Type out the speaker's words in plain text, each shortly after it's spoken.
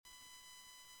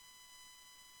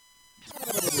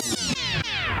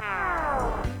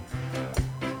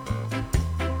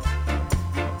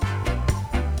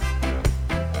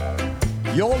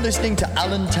You're listening to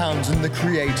Alan Townsend, the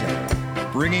creator,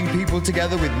 bringing people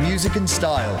together with music and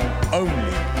style, only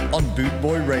on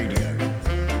Bootboy Radio.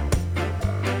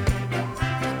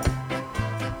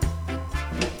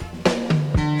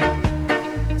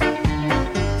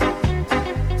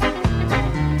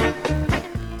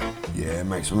 Yeah,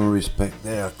 maximum respect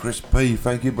there. Chris P,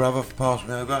 thank you, brother, for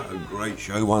passing over. A great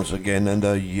show once again, and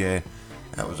yeah,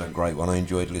 that was a great one. I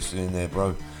enjoyed listening there,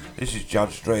 bro. This is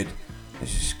Judge Dredd.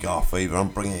 This is Ska Fever. I'm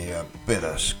bringing you a bit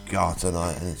of ska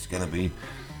tonight, and it's going to be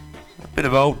a bit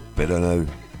of old, bit of new,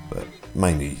 but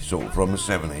mainly sort of from the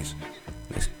 70s.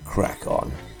 Let's crack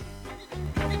on.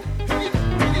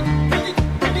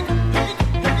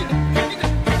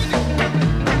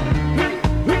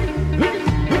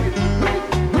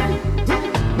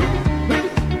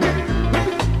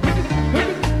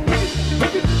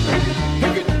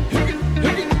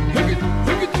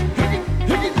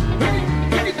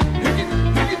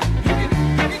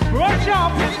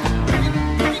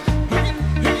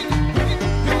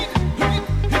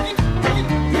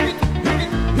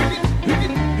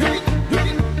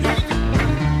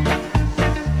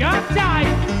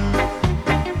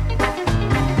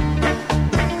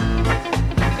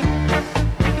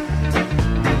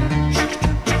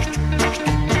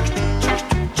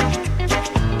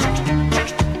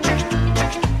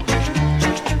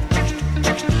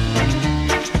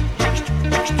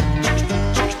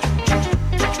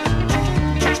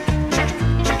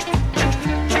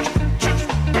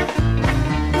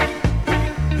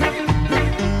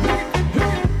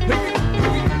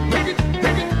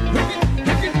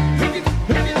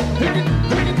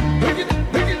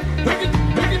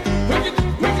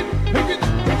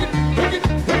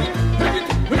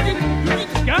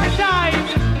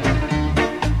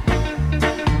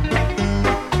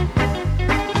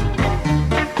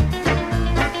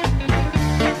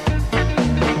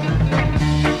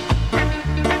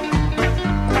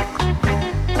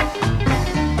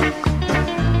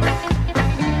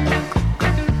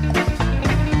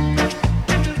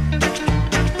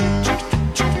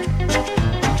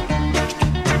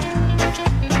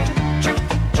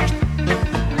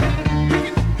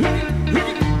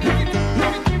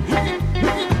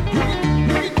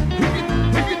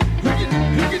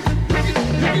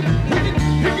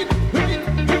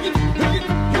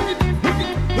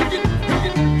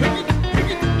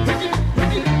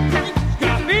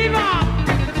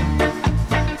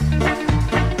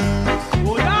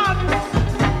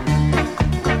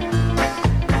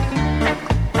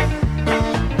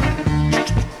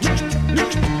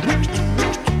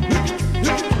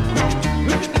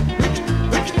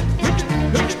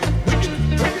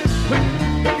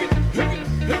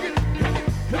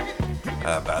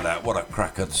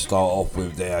 Start off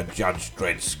with their Judge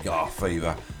Dredd Ska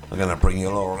Fever. I'm going to bring you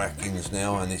Laurel Atkins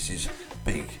now, and this is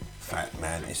Big Fat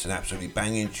Man. It's an absolutely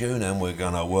banging tune, and we're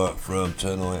going to work through them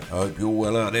tonight. I hope you're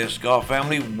well out there, Ska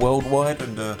family, worldwide,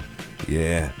 and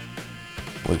yeah,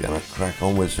 we're going to crack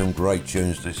on with some great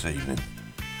tunes this evening.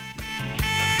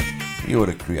 You're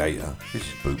the creator. This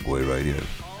is Bootboy Radio.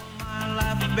 All my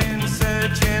life I've been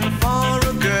searching for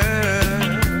a girl.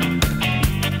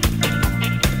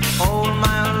 All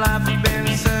my life I've been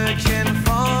searching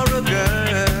for a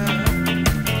girl.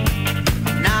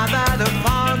 Now that I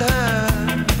found her,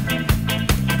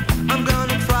 I'm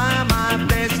gonna try my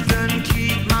best and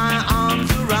keep my arms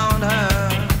around her.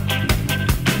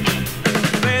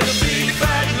 There's a big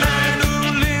fat man who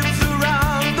lives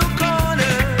around the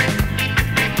corner.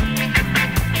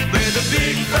 There's a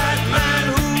big fat man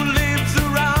who lives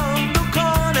around the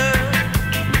corner.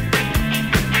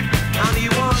 And he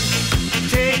wants to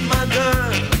take my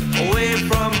girl away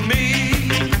from me.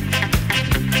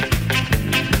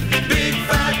 Big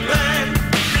fat man,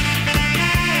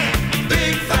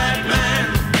 big fat man,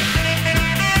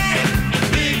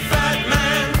 big fat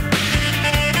man,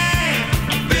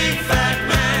 big fat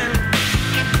man.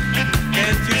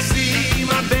 Can't you see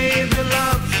my baby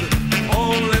loves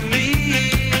only me?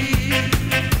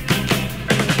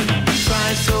 Try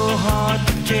so hard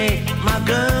to take my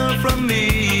girl from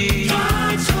me.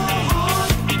 Try so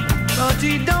hard, but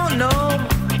he don't know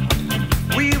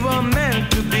we were meant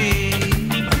to be.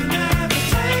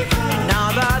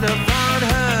 Now that I found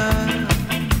her,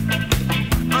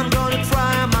 I'm gonna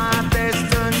try my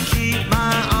best and keep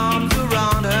my arms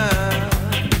around her.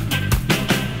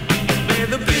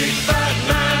 There's a big fat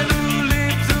man who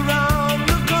lives around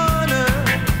the corner.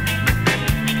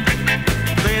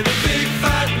 There's a big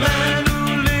fat man who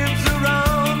lives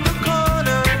around the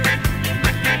corner.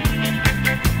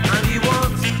 And he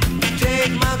wants to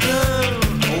take my girl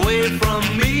away from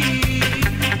me.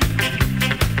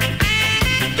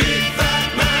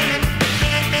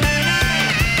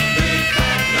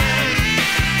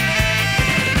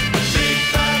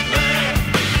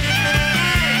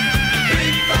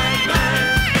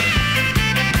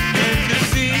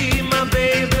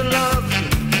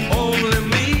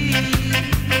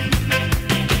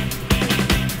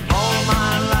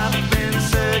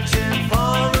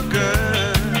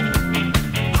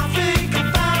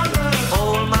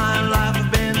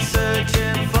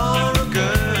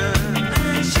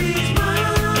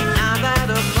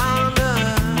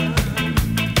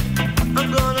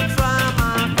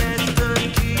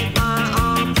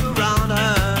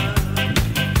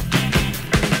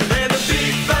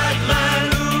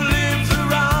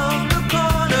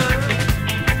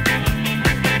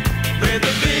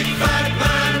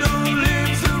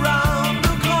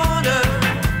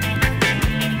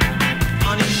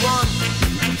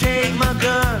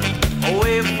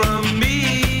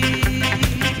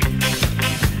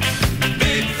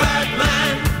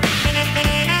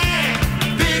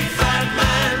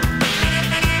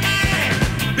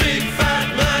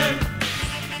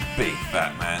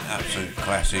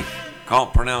 classic.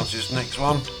 Can't pronounce this next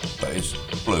one, but it's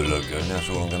Blue Lagoon, that's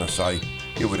all I'm going to say.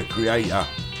 Here with the creator,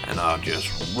 and I'll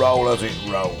just roll as it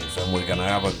rolls, and we're going to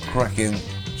have a cracking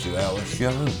 2-hour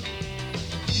show.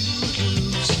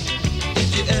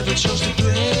 If you ever chose to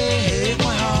break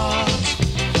my heart,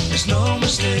 it's no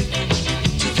mistake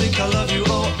to think I love you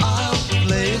or I'll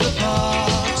play the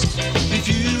part. If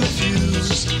you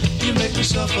refuse, you make me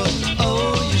suffer,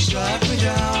 oh, you strike me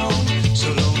down.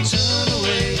 So don't turn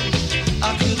away,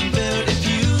 I couldn't bear it if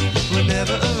you were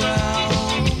never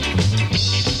around.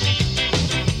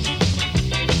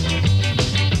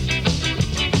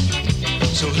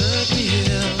 So hurt me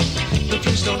here, but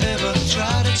please don't ever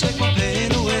try to take my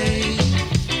pain away.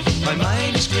 My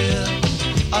mind is clear,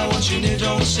 I want you near,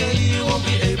 don't say you won't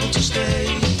be able to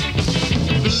stay.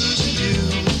 Losing you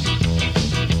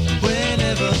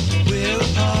whenever we're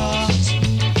apart,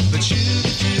 but you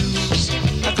refuse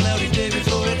a cloudy day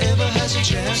before it ever has a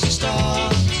chance to start.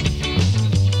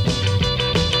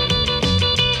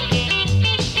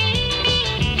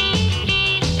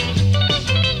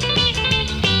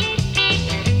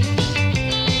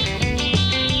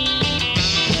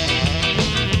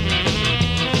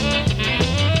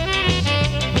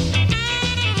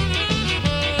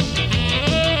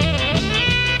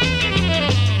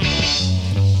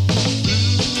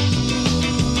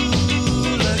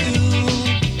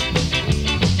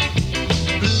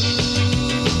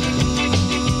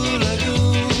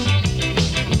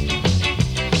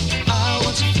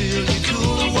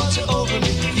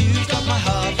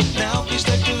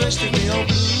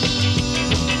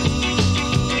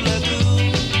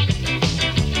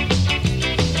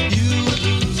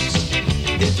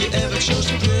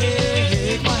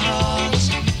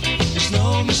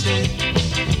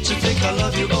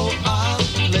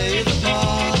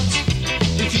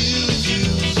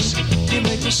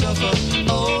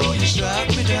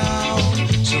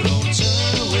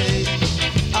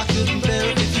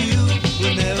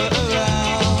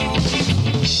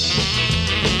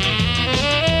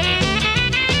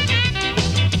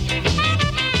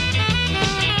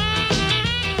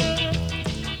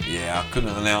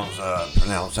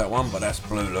 Pronounce that one, but that's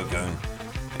Blue Lagoon.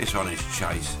 This one is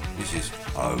Chase. This is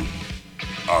O, as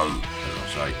I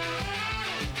say.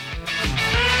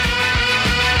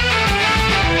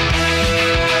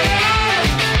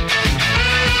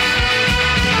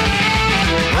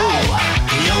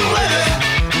 Young lady,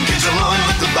 get your line,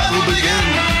 let the battle begin.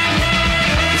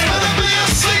 It's better be a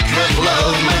secret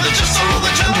love, may the jester or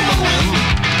the gentleman win.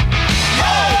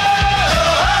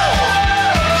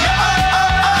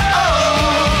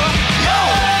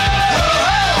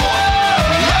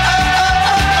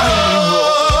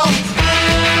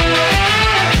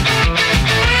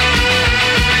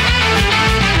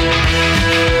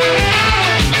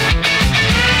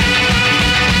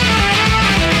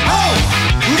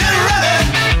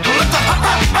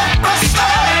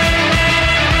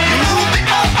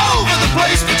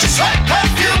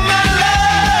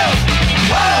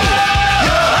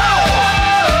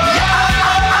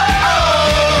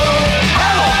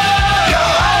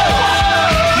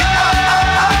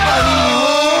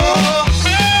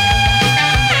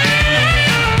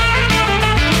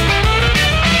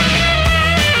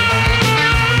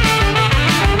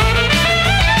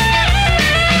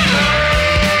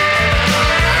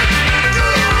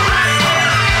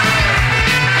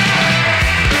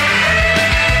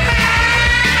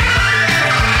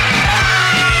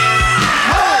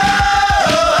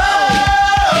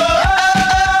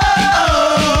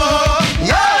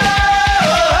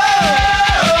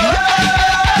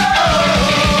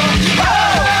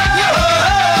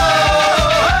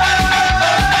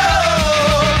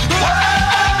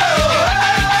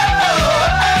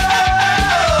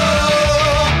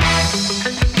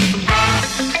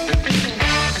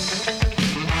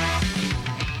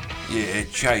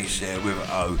 Chase there with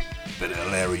O. Bit of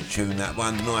a Larry tune, that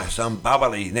one. Nice and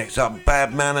bubbly. Next up,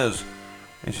 Bad Manners.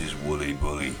 This is Woolly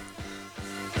Bully.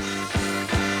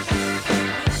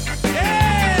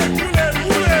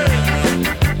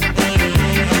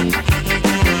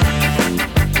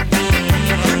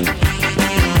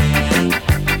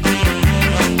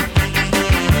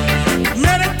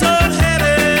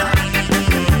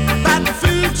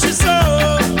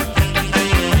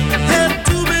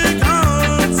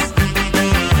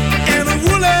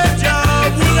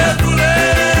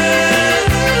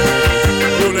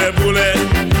 Bullet.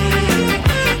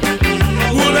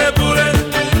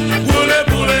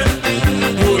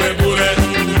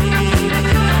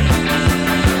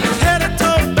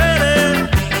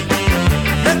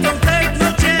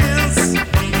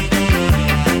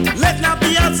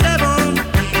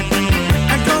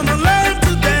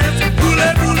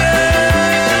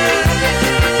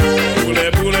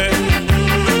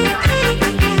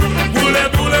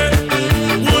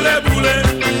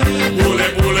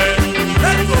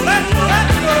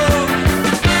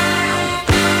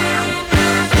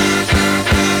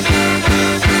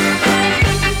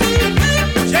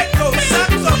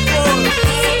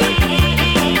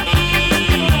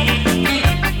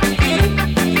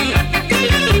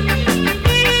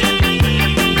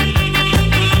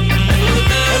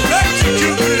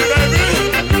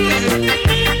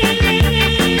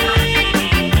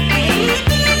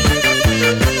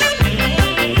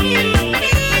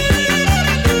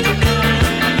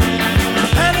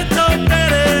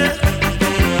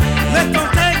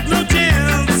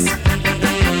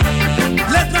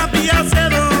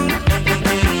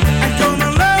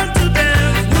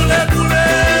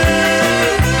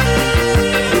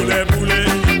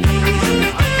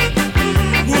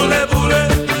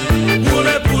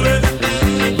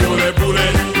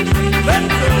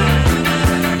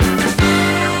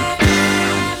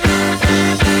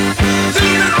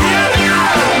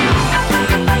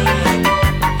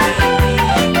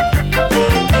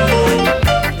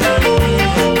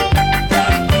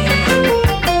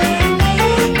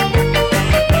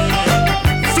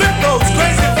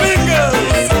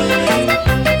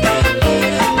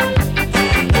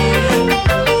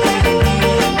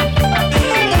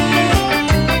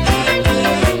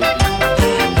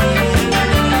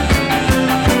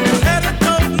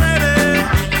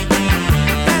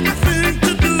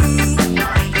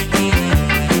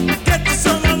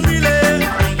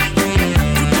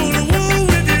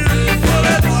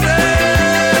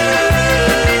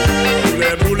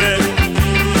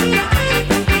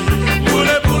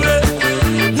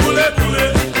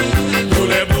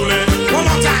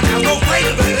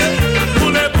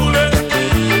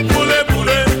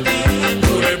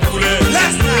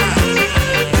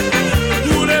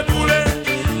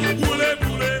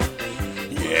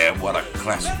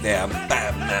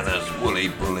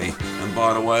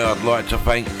 by the way, I'd like to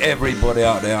thank everybody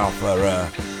out there for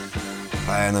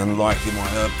playing and liking my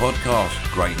podcast.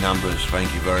 Great numbers, thank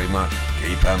you very much.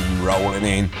 Keep them rolling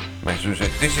in. Maxwell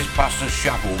said, this is Buster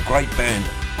Shuffle, great band.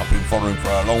 I've been following for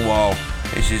a long while.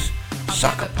 This is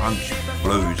Sucker Punch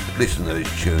Blues. Listen to this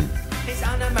tune. It's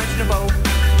unimaginable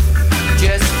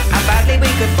just how badly we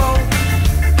could fall.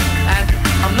 And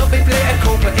I'm not being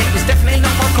political, but it was definitely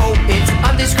not my call. It's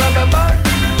undescribable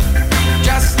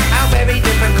just how very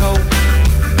difficult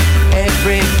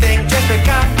everything just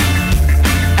become.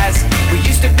 As we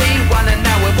used to be one and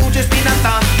now we've all just been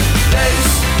undone.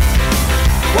 Lose,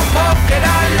 what more could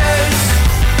I lose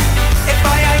if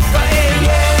I ain't got it,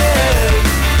 yeah.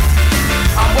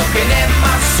 I'm walking in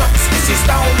my socks cause you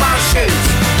stole my shoes.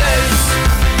 Lose,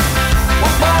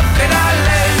 what more could I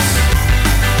lose?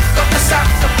 Got the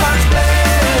sucker punch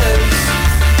blues.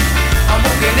 I'm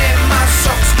walking in my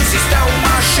socks cause you stole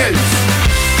my shoes.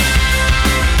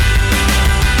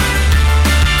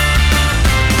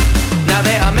 Now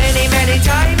there are many, many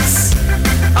times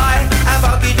I have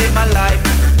argued in my life,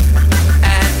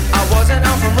 and I wasn't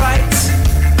often right,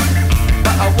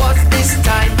 but I was this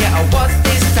time, yeah I was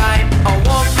this time. I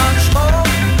want much more,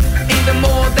 even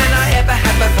more than I ever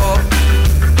had before.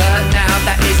 But now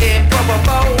that is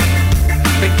improbable,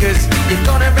 because you're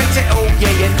gonna rent it all,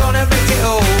 yeah you're gonna rent it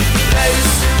all.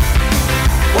 Lose,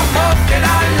 what more can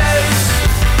I lose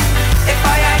if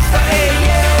I ain't got it,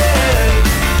 yeah.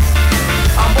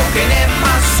 I'm walking in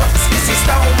my socks cause you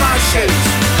stole my shoes.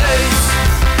 Lose,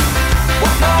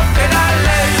 what more can I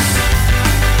lose?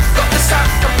 Got the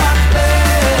sucker punch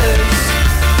blues.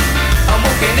 I'm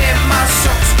walking in my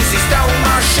socks cause you stole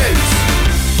my shoes.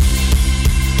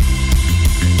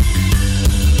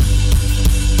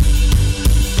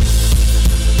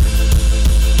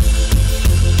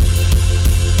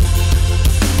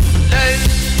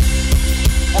 Lose,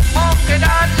 what more can I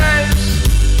lose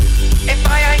if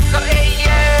I ain't got it,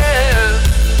 yeah.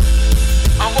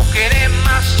 I'm walking in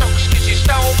my socks cause you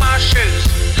stole my shoes.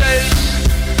 Lose,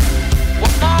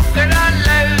 what more can I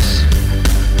lose?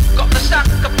 Got the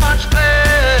sucker punch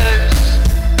blues.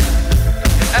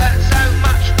 It hurt so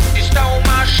much, you stole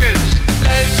my shoes.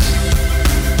 Lose,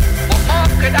 what more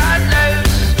could I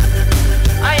lose?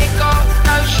 I ain't got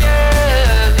no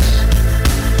shoes,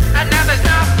 and now there's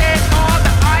nothing more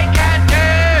that I can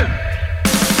do.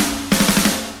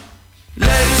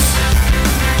 Lose,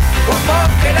 what more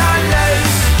could I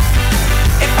lose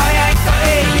if I ain't got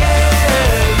it,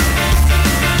 yeah.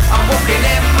 I'm walking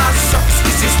in my socks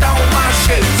cause you stole my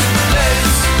shoes.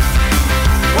 Lose,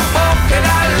 what more could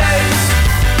I lose?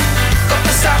 Got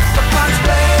the sucker punch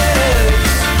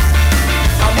blues.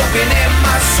 I'm walking in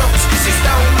my socks cause you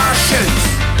stole my shoes.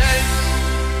 Lose,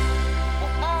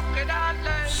 what more could I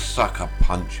lose? Sucker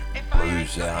Punch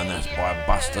Blues there, and that's by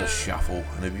Buster Shuffle.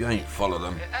 And if you ain't followed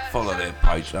them, follow their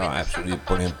page. They're absolutely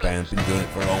brilliant band, been doing it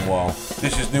for a long while.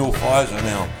 This is Neil Pfizer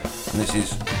now, and this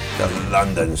is the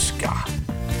London Ska.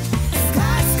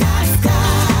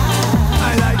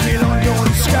 I like the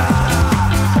London Ska.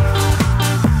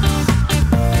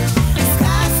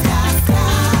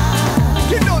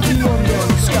 You know the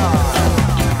London Ska.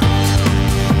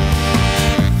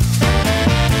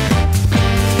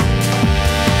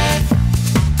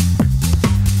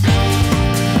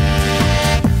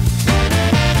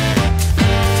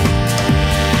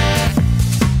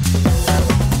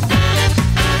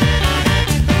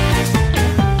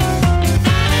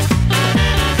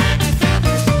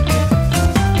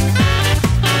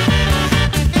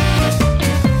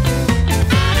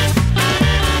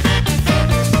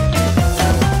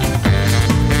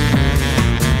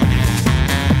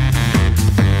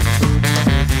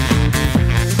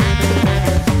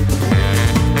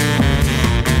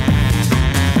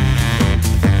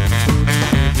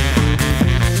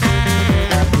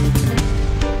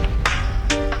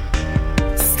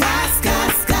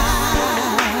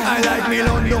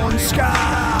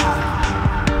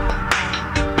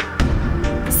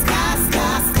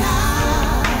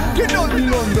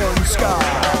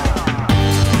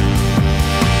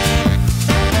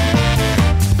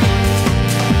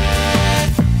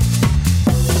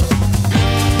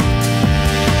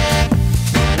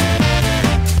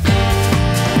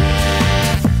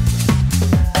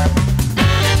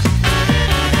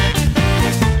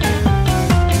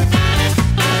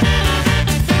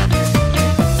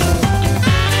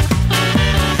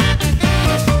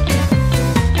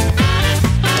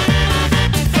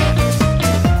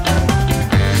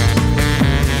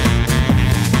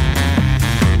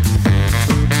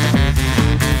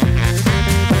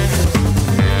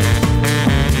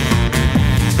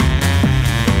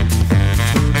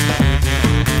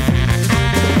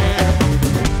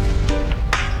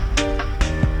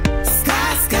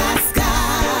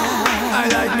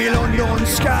 like me London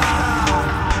sky.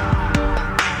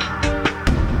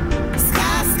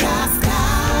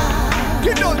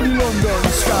 Get on the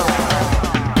London sky.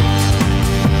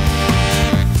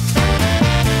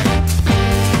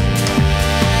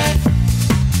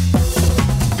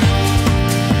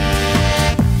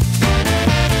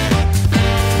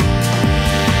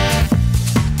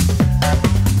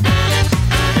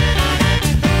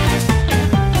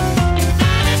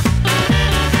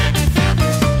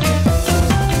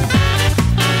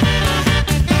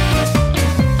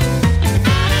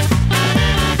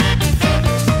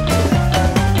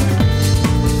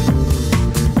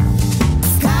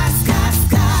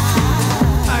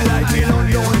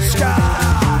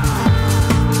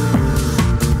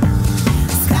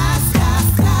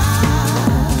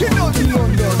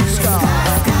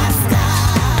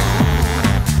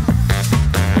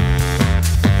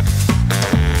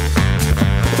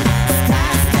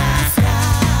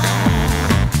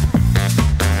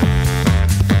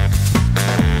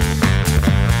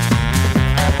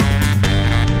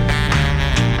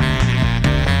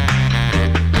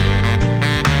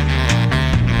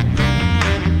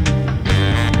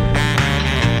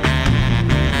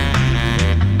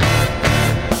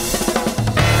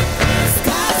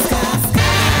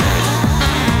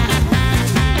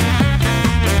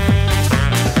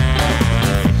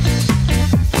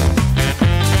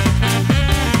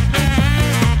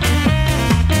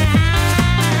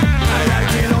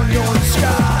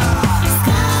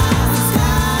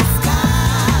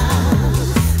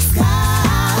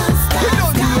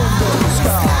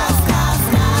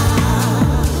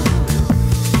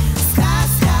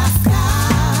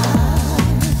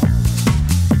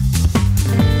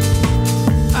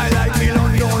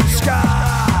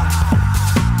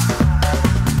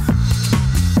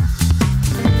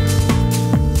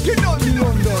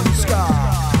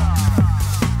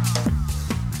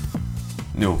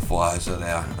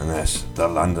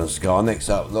 London Ska. Next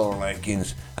up, Laurel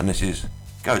Atkins, and this is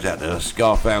goes out to the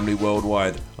Ska family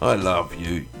worldwide. I love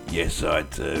you, yes I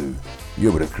do.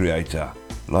 You were the creator,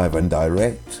 live and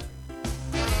direct.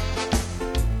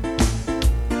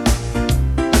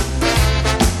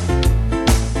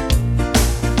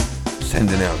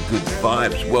 Sending out good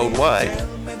vibes worldwide.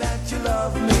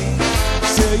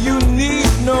 Say you need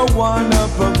no one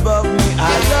up above me.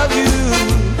 I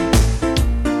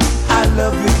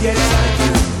love you, yes I do.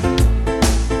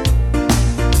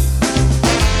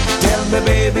 Tell me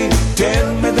baby,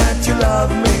 tell me that you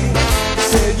love me.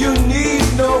 Say you need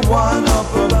no one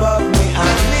up above me. I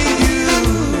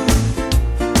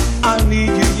need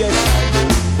you, yes I do.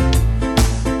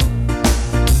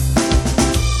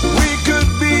 We could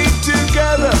be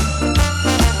together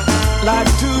like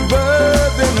two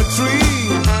birds in a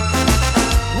tree.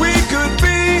 We could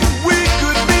be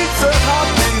so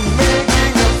happy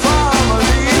making a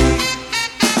family.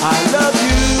 I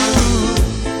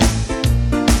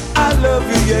love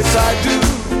you, yes I do.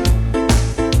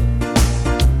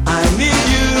 I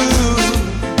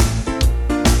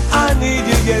need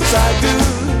you, yes I do.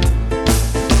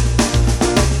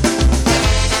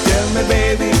 Tell me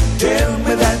baby, tell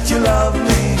me that you love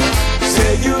me.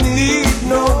 Say you need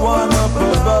no one up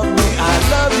above me. I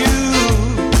love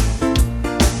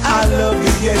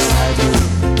you, yes I do.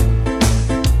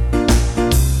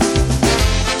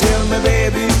 Tell me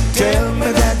baby, tell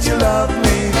me that you love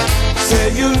me.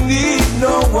 Say you need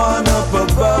no one up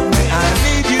above me. I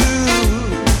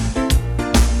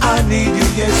need you,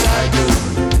 yes I do.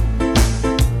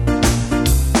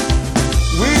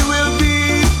 We will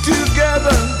be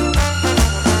together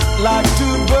like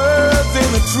two birds in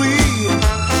a tree.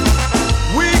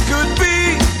 We could be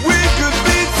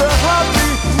so happy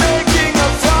making a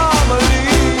family.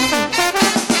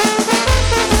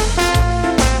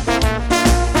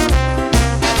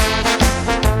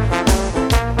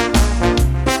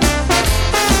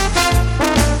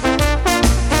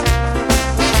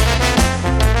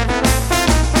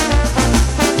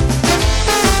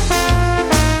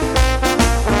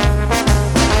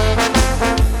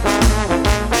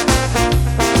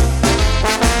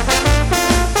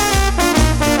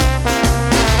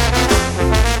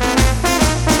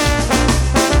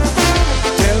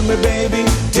 Baby,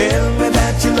 tell me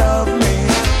that you love me.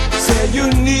 Say you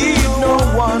need no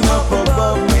one up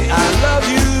above me. I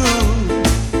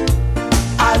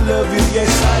love you,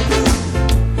 yes I do.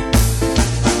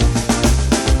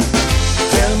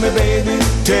 Tell me baby,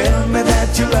 tell me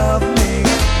that you love me.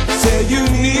 Say you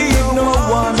need no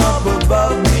one up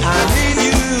above me. I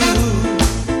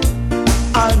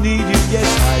need you,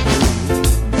 yes I do.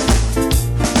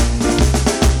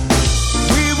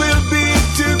 We will be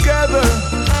together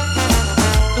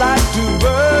like two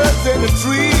birds in and a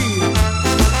tree.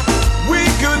 We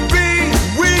could be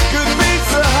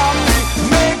so happy,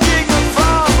 making a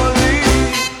family.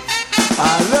 I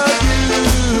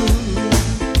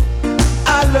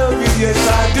love you, yes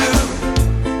I do.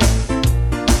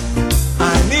 I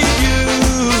need you,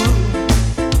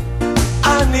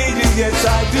 yes I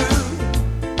do.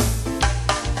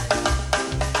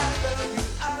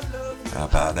 How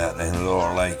about that then,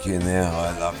 Laura Lake in there?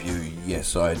 I love you,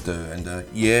 yes I do. And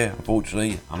yeah,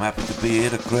 unfortunately, I'm happy to be here.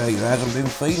 The creator hasn't been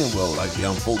feeling well lately,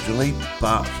 unfortunately,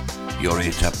 but you're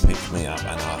here to pick me up,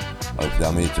 and hopefully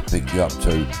I'm here to pick you up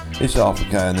too. It's Arthur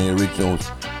Kay and the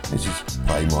Originals. This is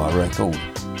Play My Record.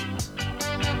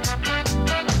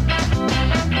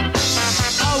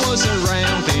 I was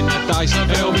around in the days of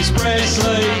Elvis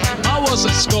Presley. I was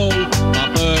at school, my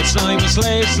bird's name was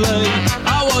Leslie.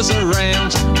 I was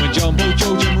around when John Paul,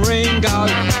 George and Ringo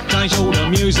changed all the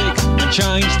music and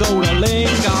changed all the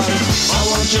lingo. Why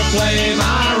won't you play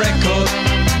my record?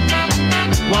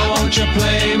 Why won't you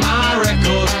play my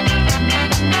record?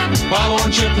 Why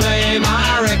won't you play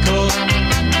my record?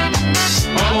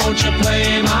 Why won't you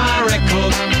play my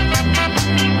record?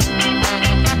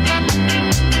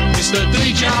 Mr.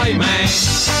 DJ man.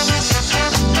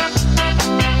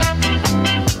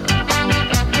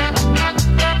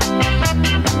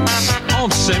 I'm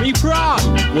semi-pro,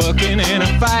 working in a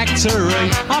factory.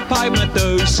 I paid my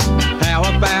dues. How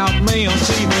about me on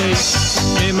TV?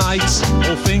 Me mates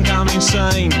all think I'm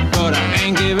insane, but I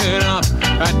ain't giving up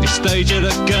at this stage of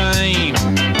the game.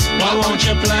 Why won't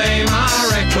you play my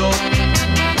record?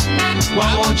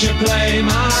 Why won't you play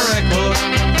my record?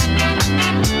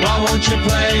 Why won't you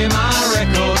play my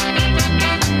record?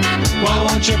 Why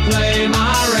won't you play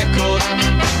my record?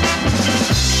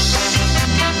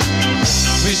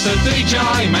 Mr. DJ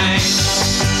man.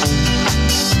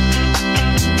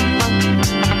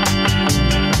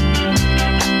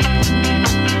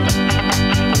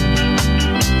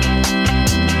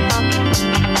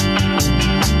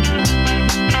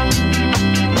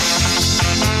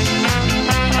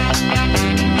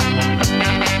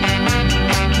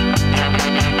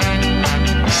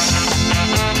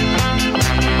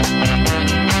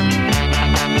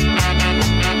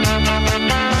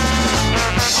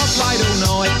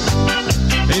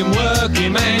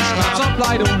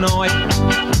 Played all night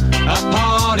at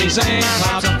parties and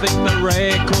clubs. I think the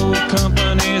record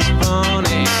company's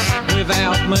funny.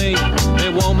 Without me, they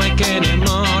won't make any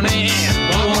money.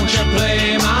 Why won't you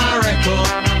play my record?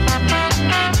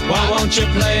 Why won't you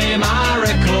play my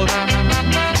record?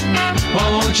 Why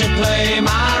won't you play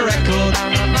my record?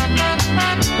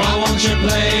 Why won't you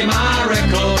play my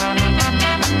record?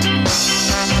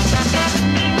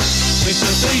 Mr.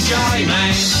 DJ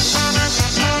man.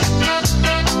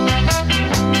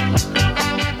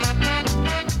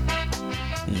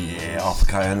 Arthur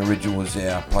Kay and Originals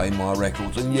there, Play My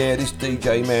Records. And yeah, this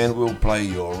DJ man will play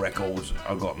your records.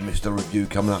 I've got Mr. Review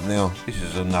coming up now. This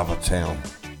is Another Town.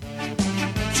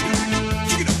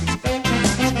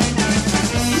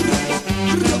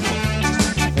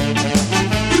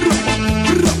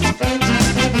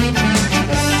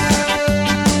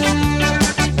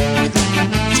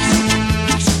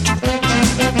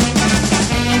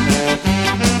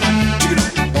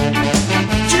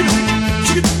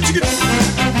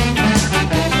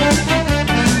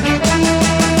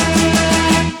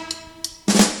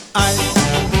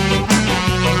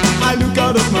 I look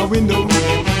out of my window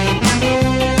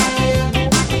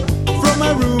from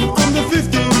my room on the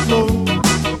 15th floor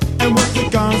and watch the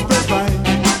cars pass by.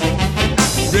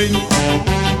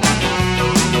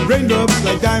 Raindrops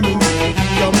like diamonds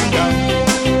coming down.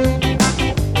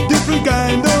 Different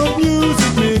kind of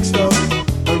music mixed up.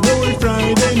 A rolling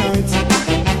Friday night.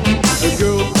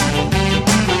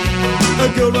 A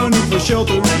girl running for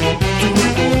shelter to the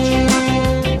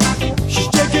porch. She's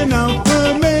checking out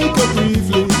her makeup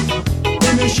briefly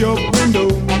in a shop window.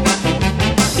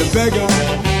 The beggar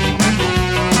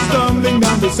stumbling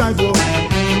down the sidewalk.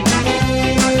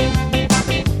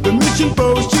 The mission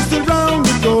post just around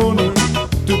the corner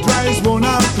to dry his worn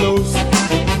out clothes.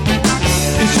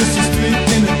 It's just a street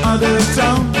in another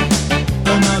town,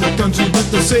 another country but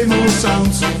the same old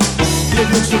sounds. It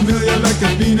looks familiar like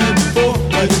I've been here before,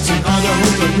 but it's another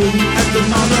hotel room at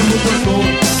another hotel floor.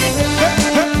 Hey,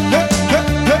 hey, hey, hey,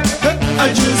 hey, hey. I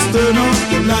just turn off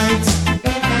the lights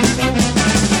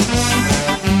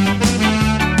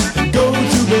and go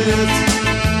to bed.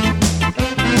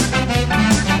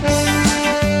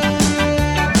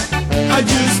 I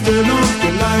just turn off the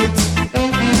lights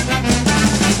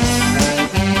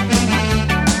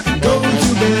and go to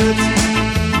bed.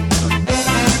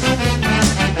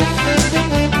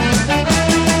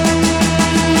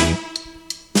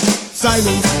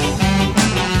 Silence.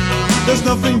 There's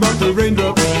nothing but the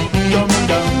raindrops coming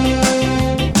down.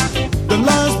 The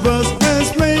last bus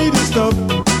has made a stop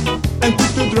and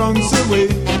took the drunks away.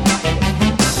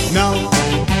 Now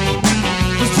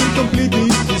the street completely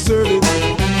deserted,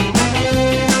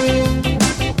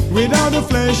 without the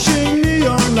flashing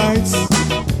neon lights.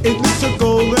 It looks so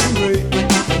cold and grey.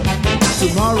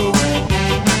 Tomorrow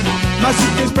my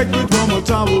suitcase packed with warm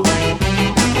towels,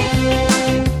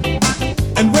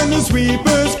 and when the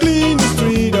sweepers clean the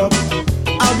street up,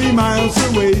 I'll be miles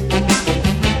away.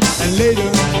 And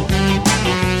later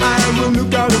I will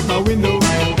look out of my window.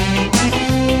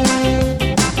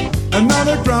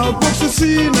 Another crowd walks the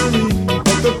scenery,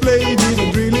 but the play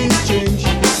didn't really change.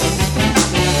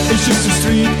 It's just a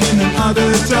street in another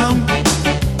town,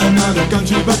 another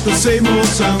country, but the same old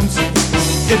sounds.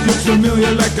 It looks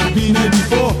familiar like I've been here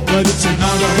before, but it's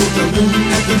another hotel room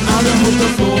at another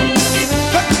hotel floor.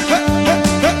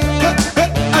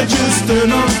 I just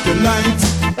turn off the lights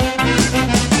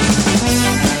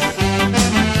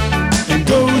and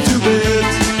go to bed.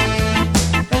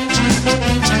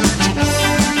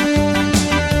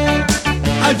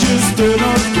 I just turn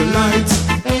off the lights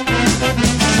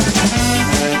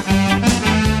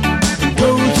and go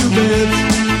to bed.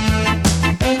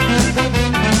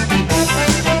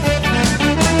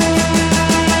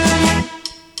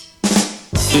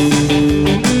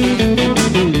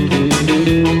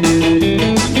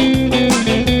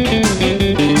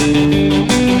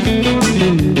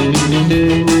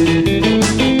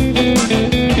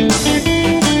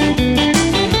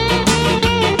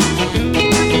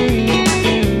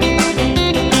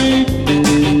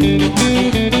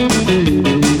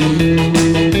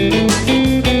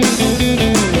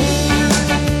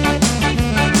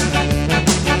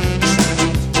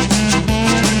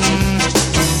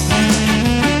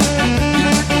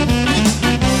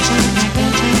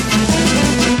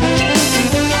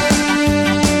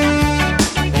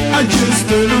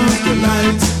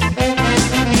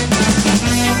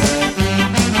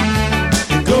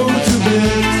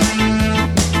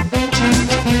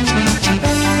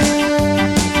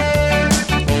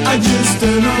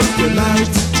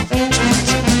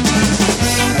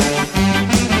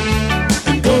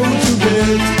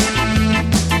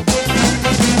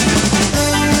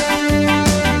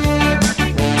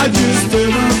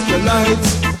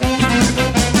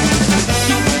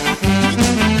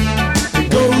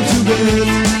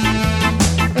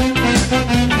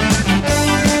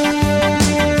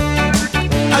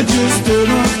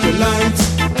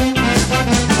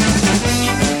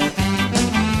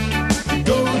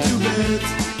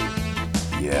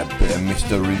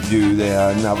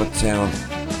 Town.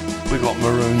 We got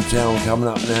Maroon Town coming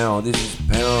up now. This is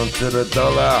Pound to the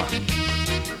Dollar.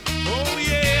 Oh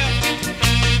yeah.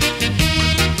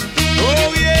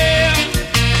 Oh yeah.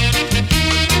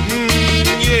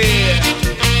 Yeah.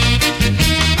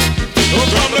 Oh,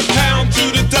 from the pound to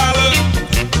the dollar.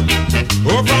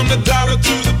 Or from the dollar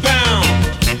to the pound.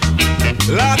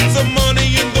 Lots of money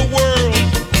in the world.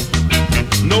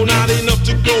 No, not enough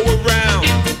to go around.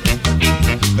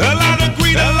 A lot of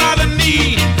greed, a lot of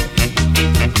need.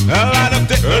 A lot of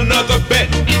debt, another bet.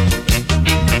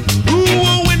 Who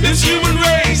will win this human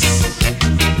race?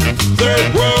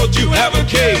 Third world, you have a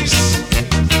case.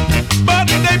 But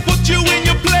they put you in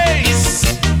your place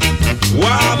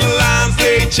while the lines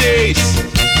they chase.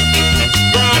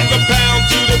 From the pound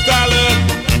to the dollar.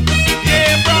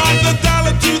 Yeah, from the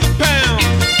dollar to the pound.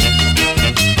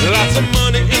 Lots of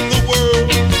money in the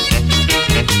world.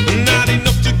 Not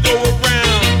enough to go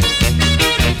around.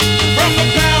 From the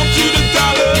pound to the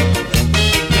dollar.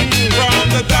 From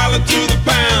the dollar to the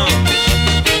pound.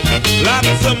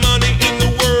 Lots of money in the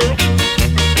world.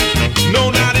 No,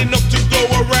 not enough to go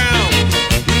around.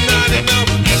 Not enough.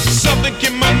 Something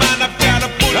in my mind, I've gotta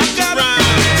put it to rhyme.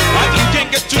 I just can't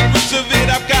get too much of it,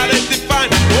 I've gotta define.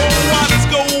 Oh, what's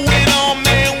going on,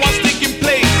 man? What's taking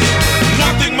place?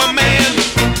 Nothing, my man.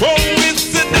 Oh, it's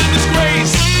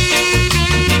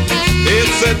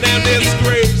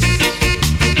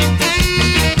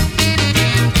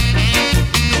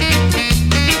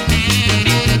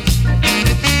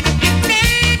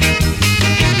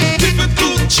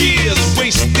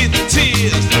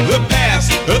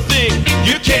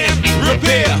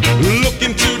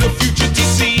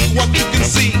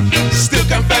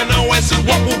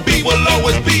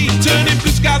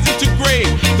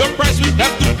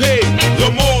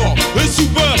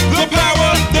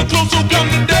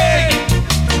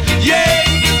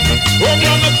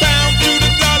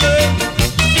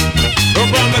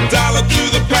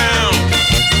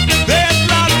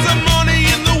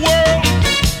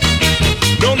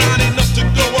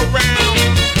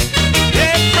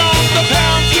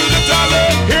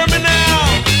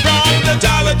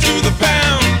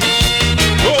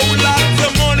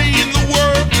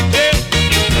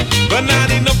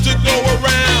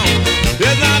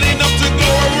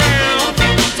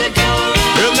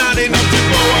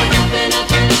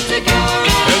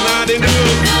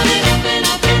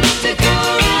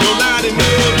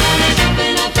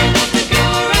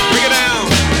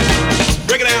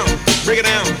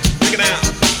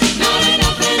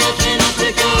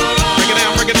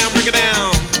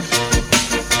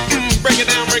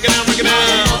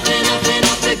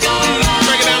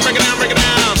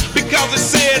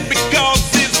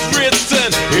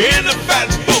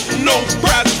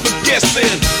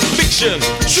fiction,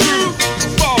 true,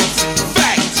 false,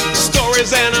 fact,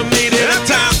 stories animated, at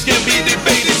times can be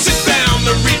debated. Sit down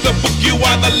and read the book, you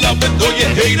either love it or you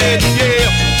hate it, yeah.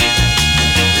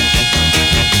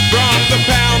 From the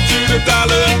pound to the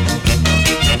dollar,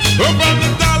 or from the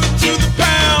dollar to the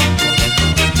pound,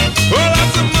 well,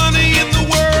 lots of money in the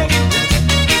world,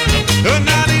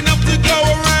 not enough to go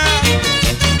around.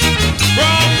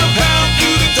 From the pound to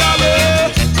the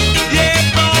dollar, yeah,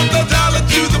 from the dollar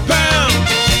to the pound,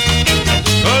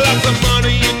 lots of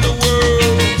money in the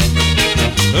world,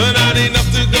 not enough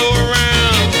to go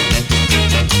around.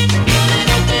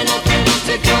 Not enough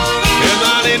to go around.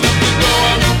 Not enough to go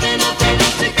around. Not enough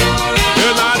to go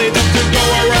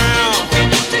around.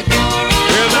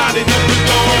 Not enough to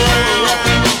go around.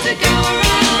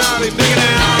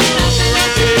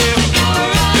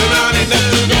 Not enough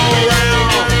to go around.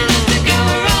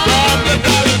 From the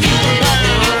dollar to the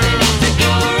pound.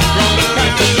 From the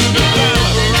pound to the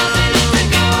dollar.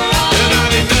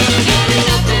 Not enough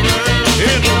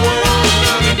in the world.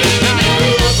 Not enough in the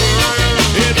world. Not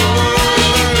enough in the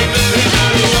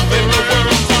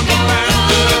world. From the pound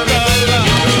to the dollar.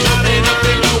 Not enough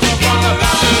in the world. From the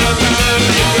pound to the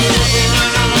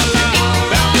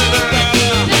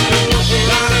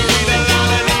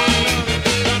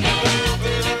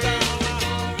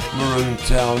Maroon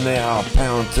Town now,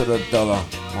 pound to the dollar.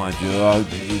 Mind you, I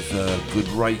hope it is good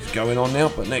rates going on now.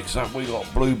 But next up, we got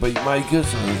Blue Beat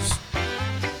Makers, and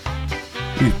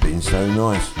you've been so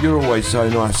nice. You're always so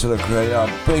nice to the creator.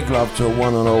 Big love to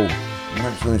one and all.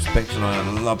 Maximum respect, and I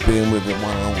love being with the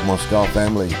one and all my Scar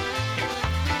family.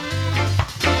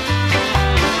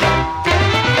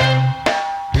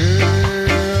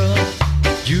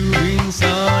 You've been so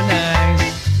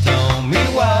nice. Tell me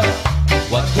what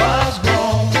was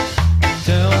wrong?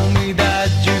 Tell me that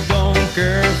you don't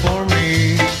care for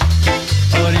me,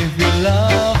 or if you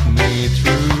love me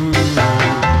true.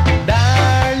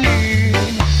 Darling,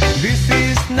 this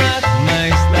is not my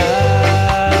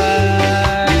style.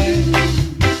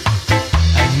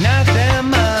 I'm not the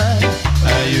man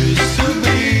I used to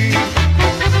be.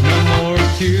 No more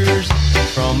tears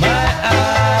from my eyes.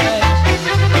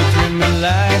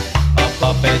 Life, a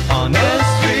puppet on the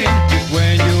string,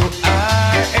 when you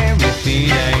are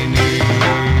everything I need.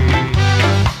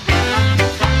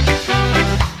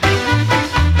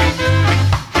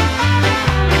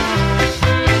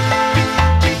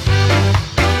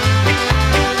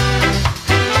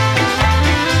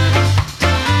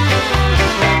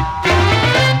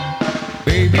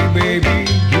 Baby, baby,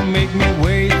 you make me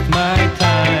waste my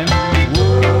time.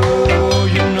 Whoa,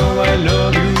 you know I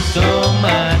love you so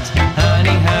much.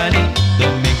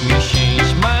 Don't make me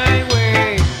change my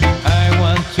way. I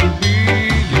want to be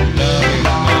your loving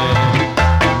man.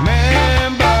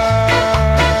 Remember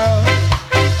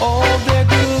all the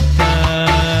good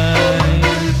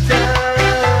times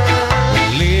we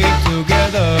lived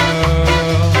together,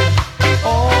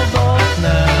 all those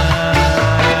nights.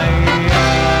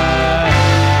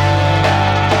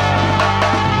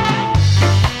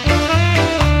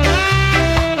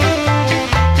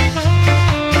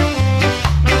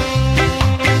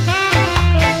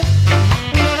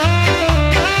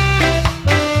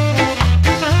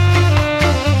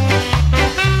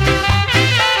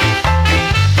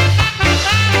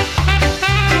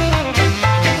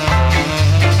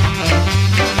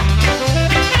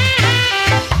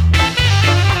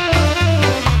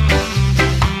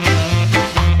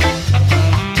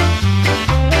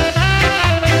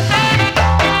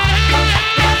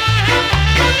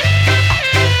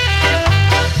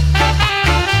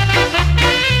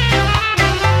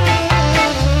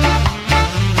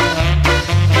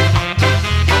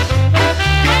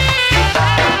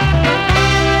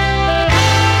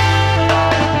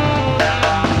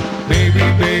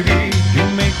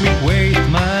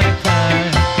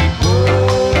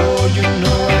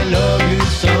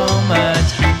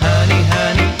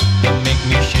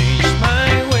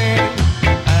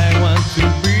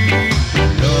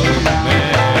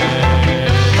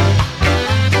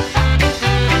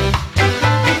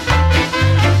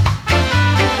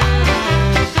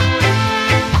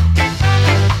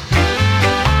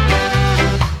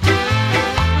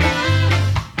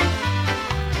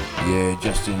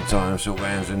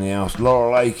 Sylvan's in the house.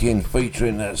 Laurel Aiken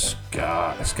featuring the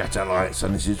Scatterlights,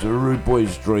 and this is a Rude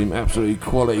Boy's Dream. Absolutely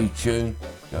quality tune.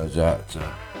 Goes out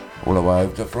all the way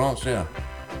over to France here,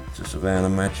 to Savannah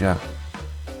Matcha.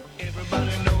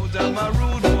 Everybody knows I'm a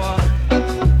rude boy,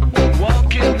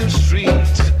 walking the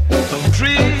streets of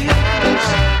dreams.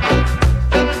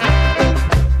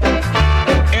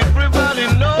 Everybody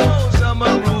knows I'm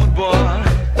a rude boy,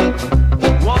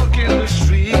 walking the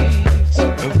streets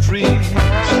of dreams.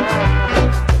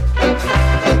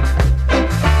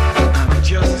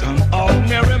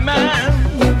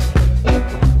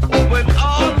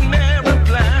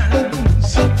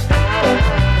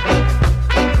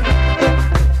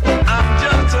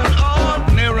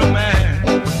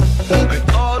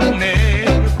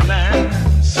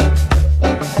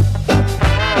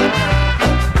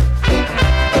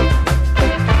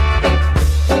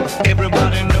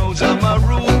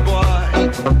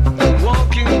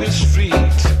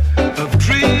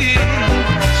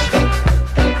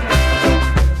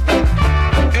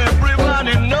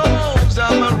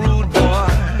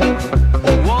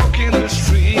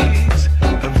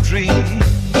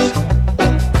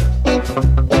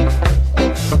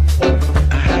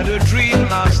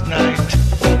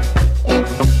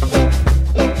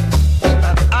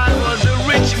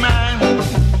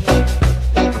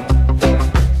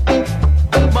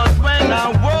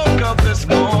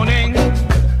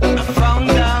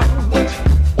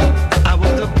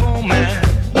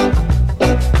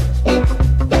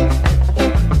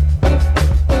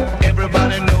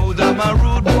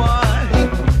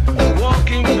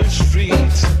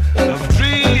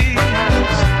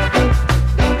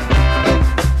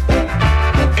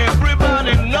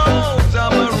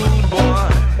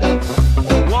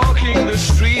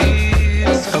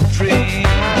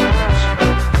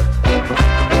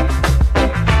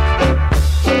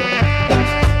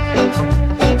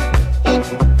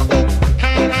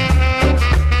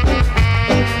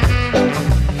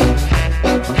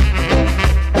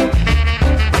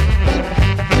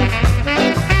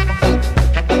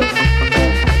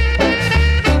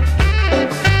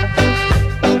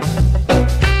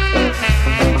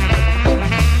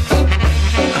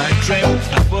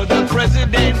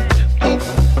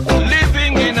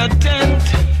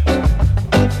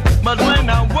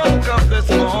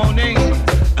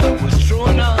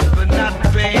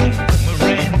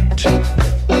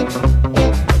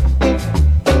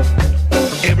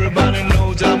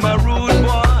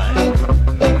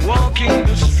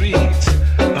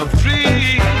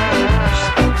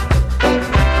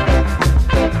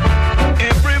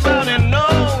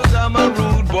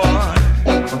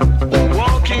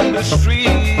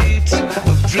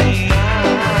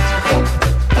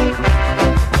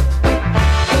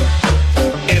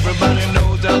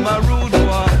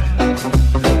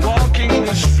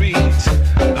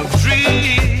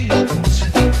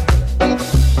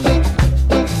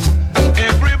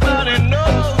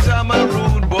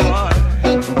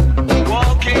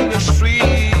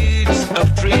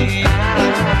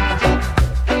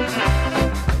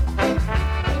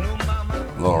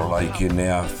 rocking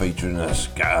now, featuring the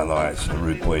Skylights, the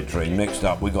Rude Boy Dream. Next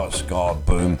up, we got Scar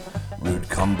Boom, Rude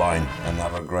Combine,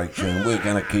 another great tune. We're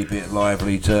going to keep it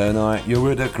lively tonight. You're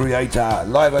with the Creator,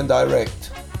 live and direct.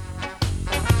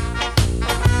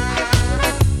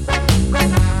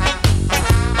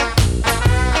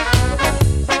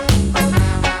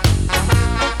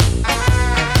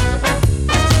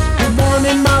 Good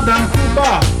morning, Madam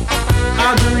Cuba.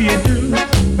 How do you do?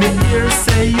 Me hear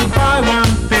say you buy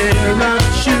one pair of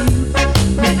shoes.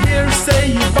 Me hear say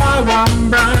you buy one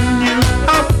brand new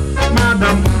hat.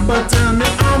 Madam Cuba, tell me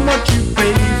how much you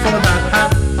pay for that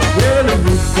hat. Well, the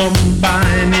root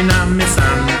combining and Miss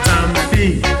Santa Fe.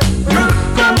 Root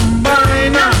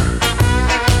combiner.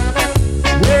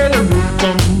 Well, the root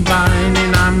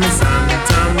combining and Miss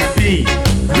Santa Fe.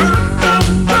 Root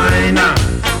combiner.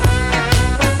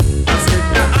 I said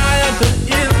the higher the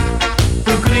hill,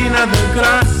 the greener the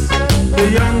grass. The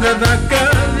younger the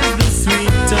girl is, the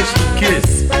sweeter she kiss.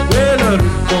 Well, a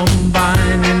root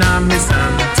combining and Miss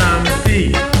Santa Fe.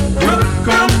 Root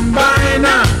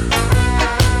combiner.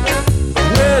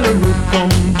 Well, a root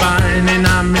combining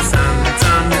and Miss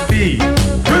Santa Fe.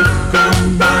 Root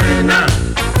combiner.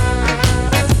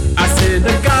 I said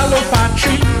the gallopa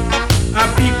tree, a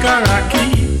picaraki.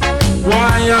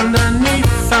 Why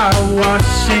underneath a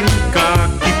washing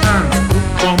khaki pants? Root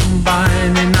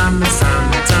combining and Miss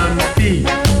Santa Fe.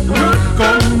 Root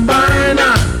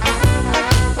combiner.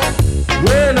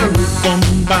 Well, a root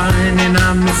combining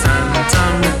and Miss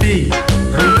Santa Fe.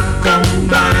 Root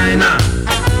combiner.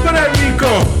 Puerto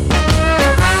Rico.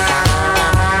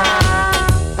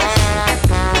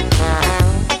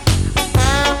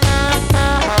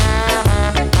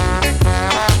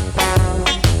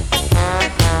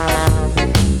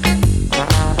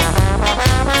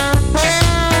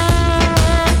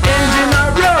 Engine a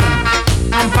run,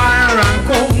 I'm fire and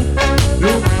cold.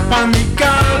 Look for me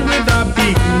girl with a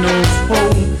big nose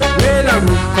hole. Well, a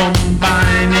root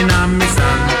combining and Miss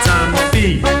Santa Fe.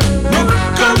 Root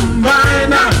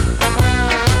combiner.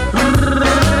 Root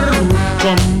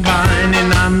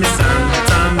combining and Miss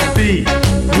Santa Fe.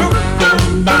 Root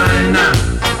combiner.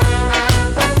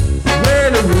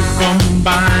 Well, a root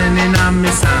combining and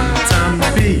Miss Santa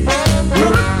Fe.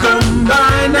 Root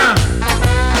combiner.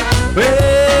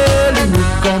 Well, the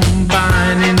root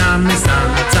combining and Miss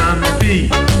Santa Fe.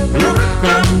 Root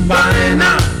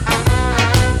combiner.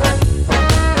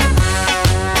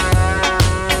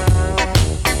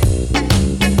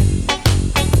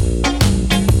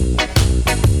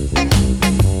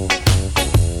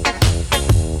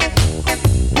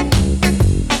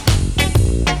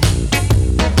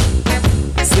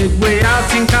 Said way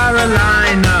out in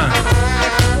Carolina,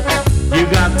 you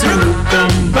got to root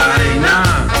combiner.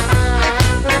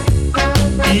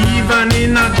 Even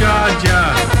in a Georgia,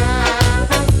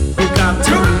 you got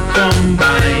to root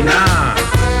combiner.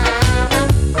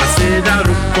 I said a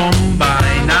root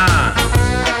combiner,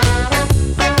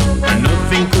 and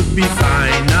nothing could be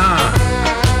finer.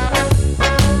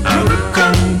 A root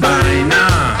combiner.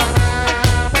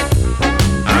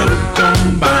 A root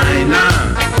combiner.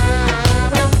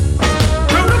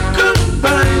 Root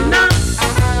combiner.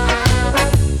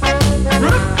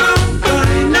 Root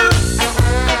combiner.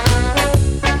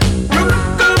 Root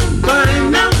combiner.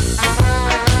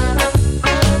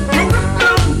 Root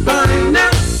combiner.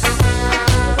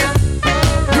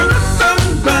 Root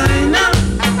combiner.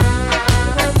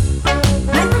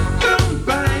 Root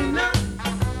combiner.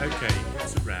 Okay,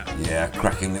 it's a wrap. Yeah,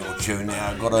 cracking little tune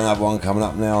now. Got another one coming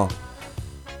up now.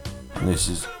 And this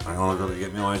is, hang on, I've got to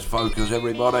get my eyes focused,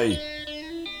 everybody.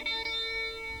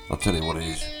 I'll tell you what it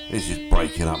is. This is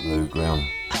Breaking Up New Ground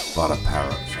by the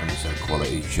Parrots, and it's a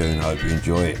quality tune. I hope you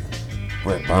enjoy it.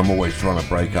 Brett Bum always trying to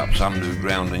break up some new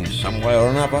ground in some way or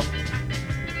another.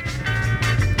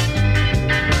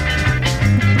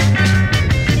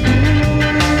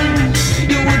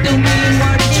 You wouldn't mean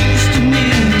what it used to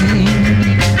mean.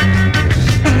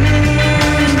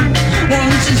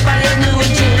 Once inspired, now it's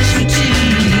just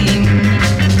routine.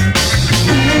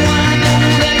 I know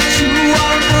that you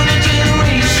are for a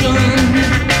generation,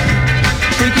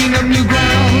 breaking up new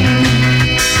ground,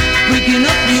 breaking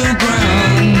up new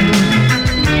ground.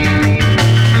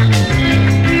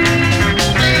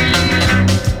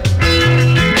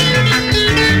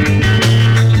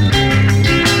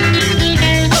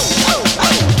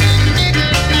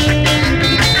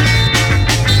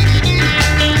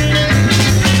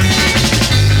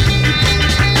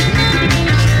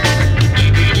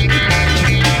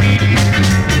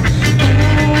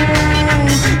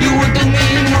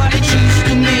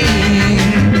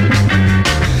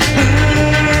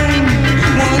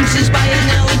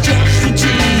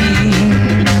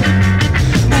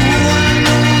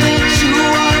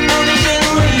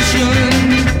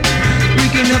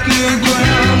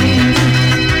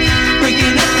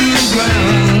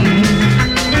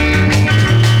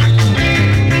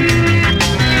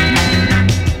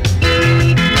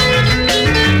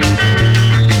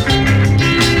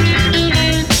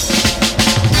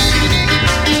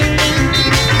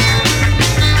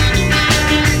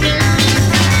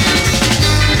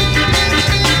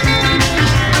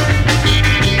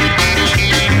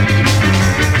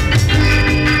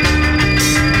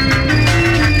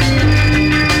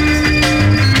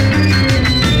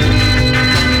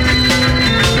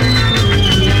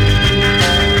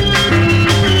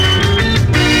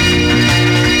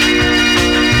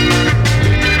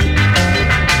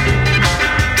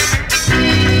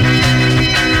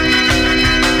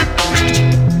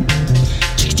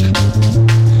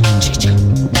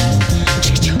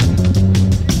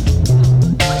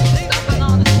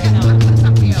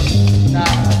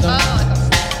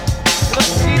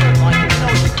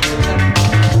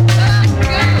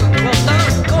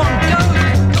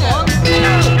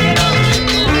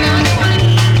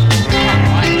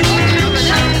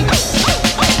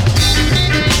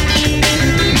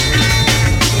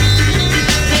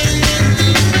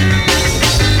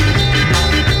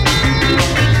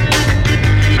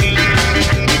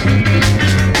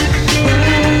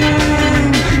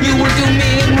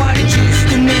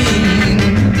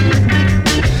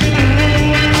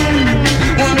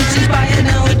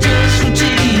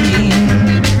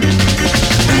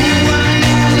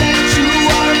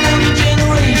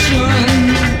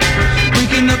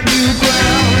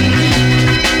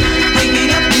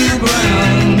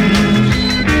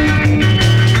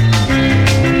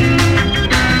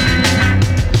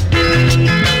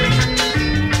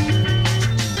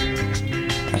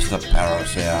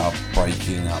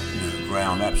 Up New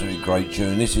Ground, absolutely great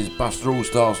tune. This is Buster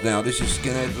All-Stars now. This is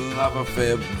Skinhead Love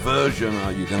Affair version.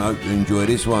 You can hope you enjoy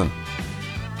this one.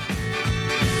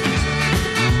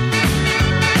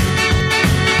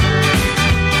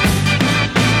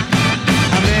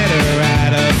 I met her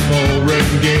at a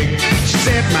ballroom gig. She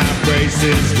said my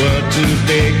braces were too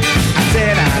big. I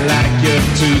said I like your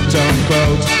two-tone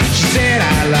clothes. She said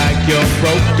I like your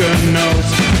broken nose.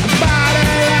 I bought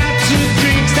her lots of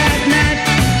drinks that night.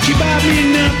 She bought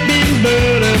me nothing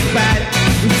but a bite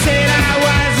and said I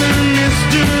wasn't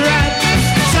Mr. Right.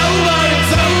 It's over,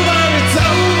 it's over, it's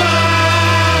over.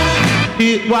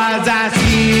 It was a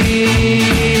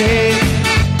skinhead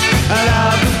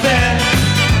love affair.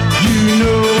 You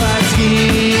know a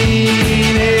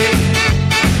skinhead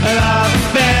love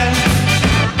affair.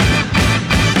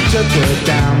 Took her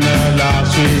down the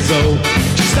last resort.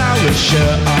 Just I wish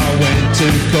her I went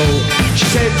too cold. She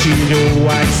said she'd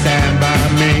always stand by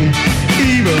me,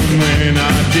 even when I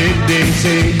didn't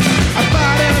see. I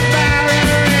thought about her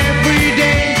every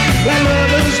day, like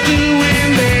lovers do when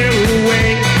they're away.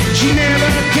 She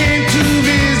never came to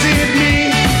visit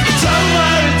me. It's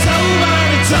over, it's over,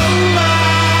 it's over.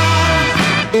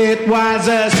 It was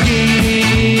a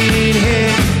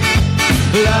skinhead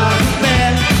love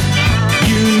affair.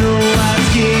 You know a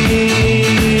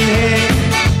skinhead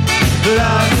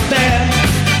love affair.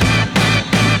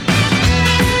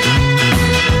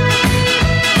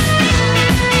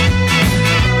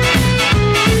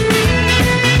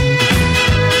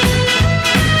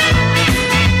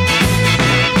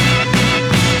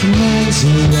 Tonight's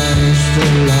always the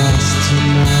last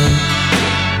tonight.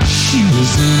 She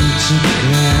was into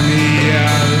cameo.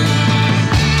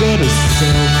 Got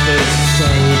herself a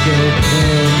soul girl.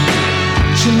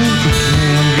 Joined the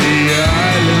Candy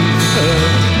Island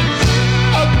Club.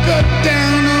 I got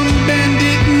down on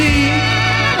bended knee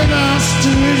and asked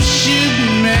her if she'd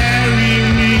marry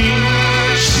me.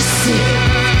 She said,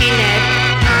 "Skinhead,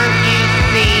 aren't you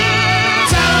free?"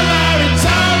 It's over, it's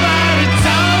over, it's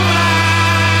over.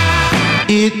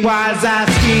 It was a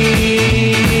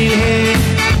skinhead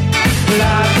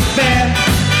love affair.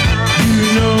 You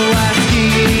know a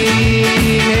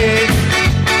skinhead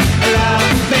love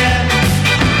affair.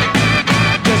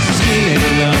 Just skinhead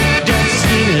love, just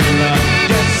skinhead love,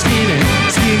 just skinhead,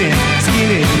 skinhead,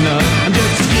 skinhead love. I'm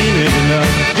just skinhead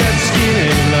love, just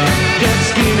skinhead love, just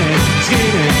skinhead,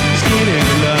 skinhead, skinhead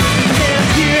love. Just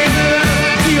skinhead love,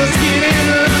 feel skinhead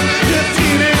love, just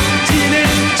skinhead, skinhead,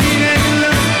 skinhead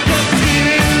love, just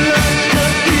skinhead love,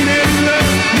 just skinhead love,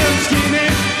 just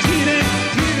skinhead, skinhead,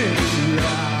 skinhead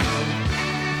love.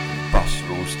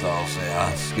 Buster All-Stars there.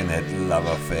 Skinhead Love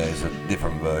Affair is a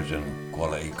different version.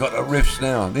 Quality. Got the riffs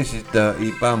now. This is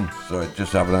Dirty Bum. Sorry,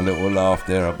 just having a little laugh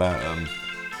there about a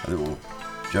little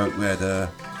joke we had.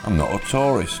 I'm not a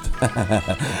tourist.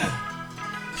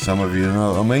 Some of you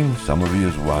know what I mean, some of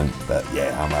you won't, but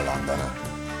yeah, I'm a Londoner.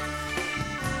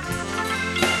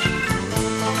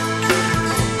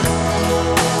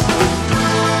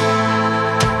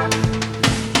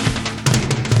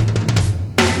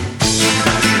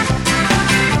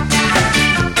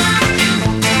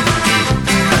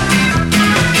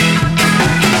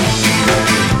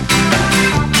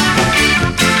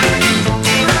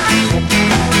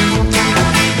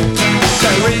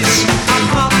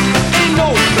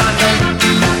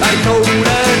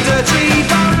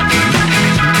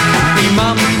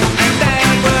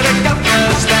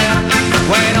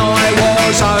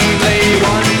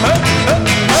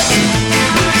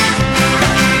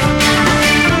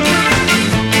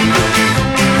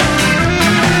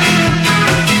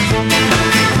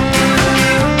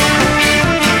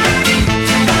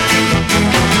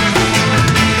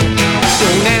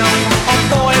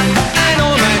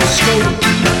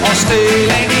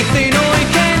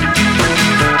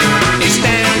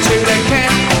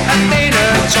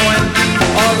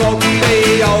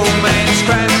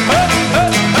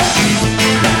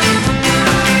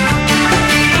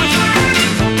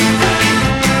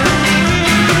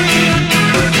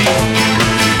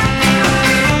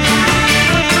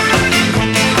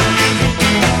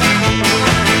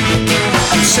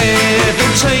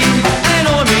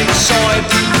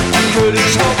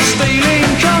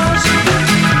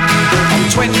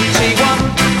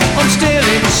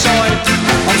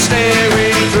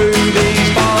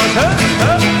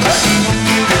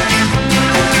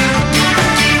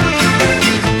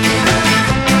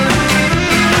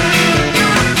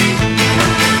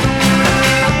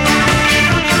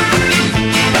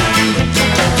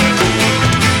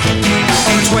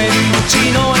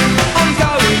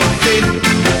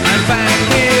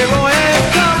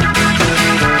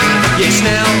 Yes,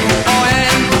 now I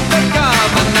am the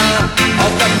governor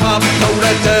of the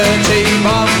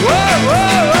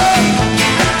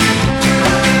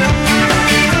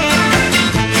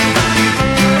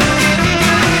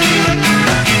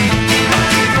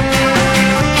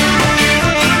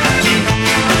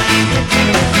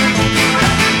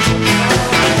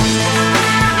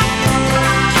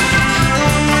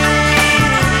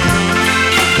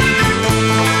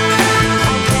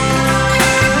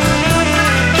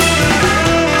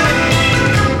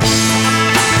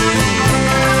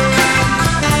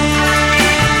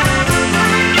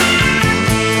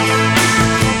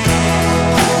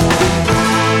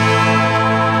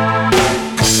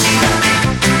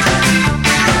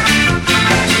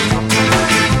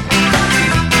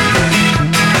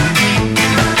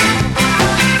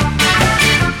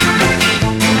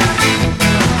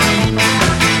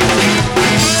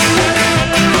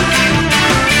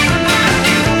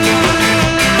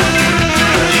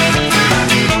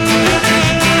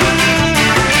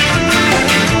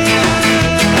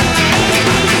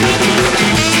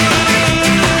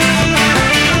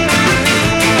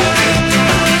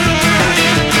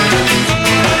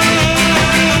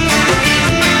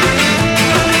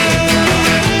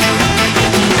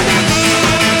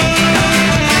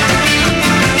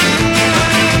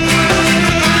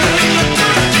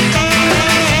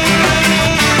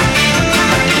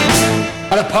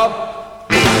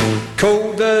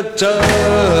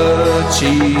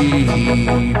Dirty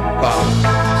Bum.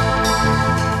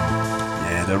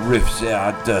 Yeah, the riffs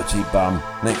there, Dirty Bum.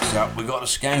 Next up, we got the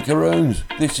Skankaroons.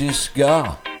 This is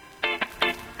Scar.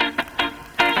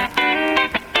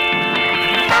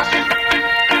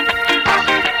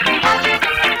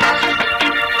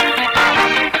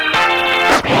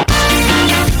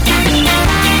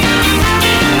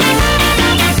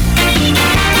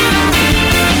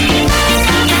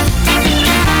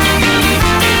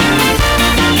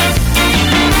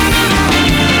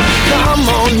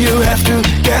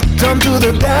 To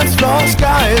the dance floor,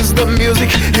 Sky is the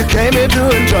music you came here to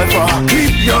enjoy for.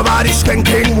 Keep your body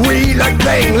skanking, we like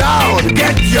playing loud.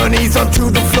 Get your knees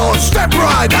onto the floor, step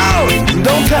right out.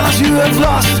 Don't tell us you have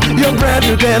lost your brand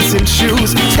new dancing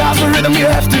shoes. Sky's the rhythm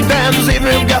you have to dance, even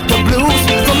if you've got the blues.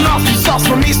 From north to south,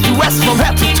 from east to west, from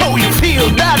head to toe, you feel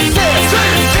that this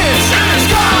is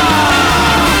Sky.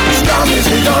 Ska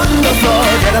music on the floor,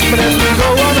 get up and as we go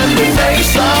on and we play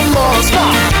some more. Ska,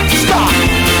 ska.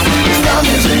 Ska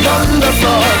music on the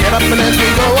floor, get up and as we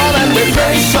go on and we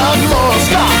play some more.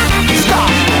 Stop, stop.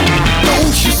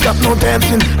 Don't you stop no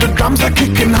dancing, the drums are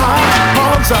kicking hard.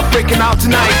 Horns are breaking out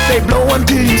tonight, they blow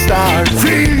until you start.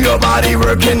 Feel your body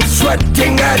working,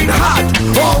 sweating and hot.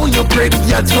 All your pretty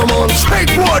yets, come on, take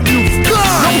what you've got.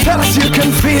 Don't tell us you can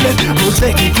feel it,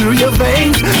 pulsating through your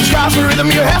veins. Sky's the rhythm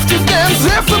you have to dance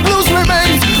if the blues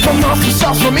remains. From north to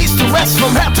south, from east to west,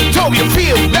 from head to toe, you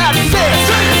feel that this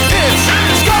is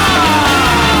Ska.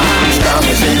 Ska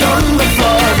music on the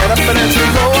floor, get up and as we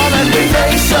go on and we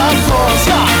play some more.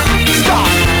 Ska, ska.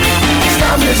 Ska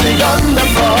music on the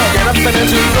floor, get up and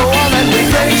as we go on and we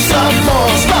play some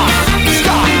more. Ska,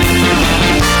 ska.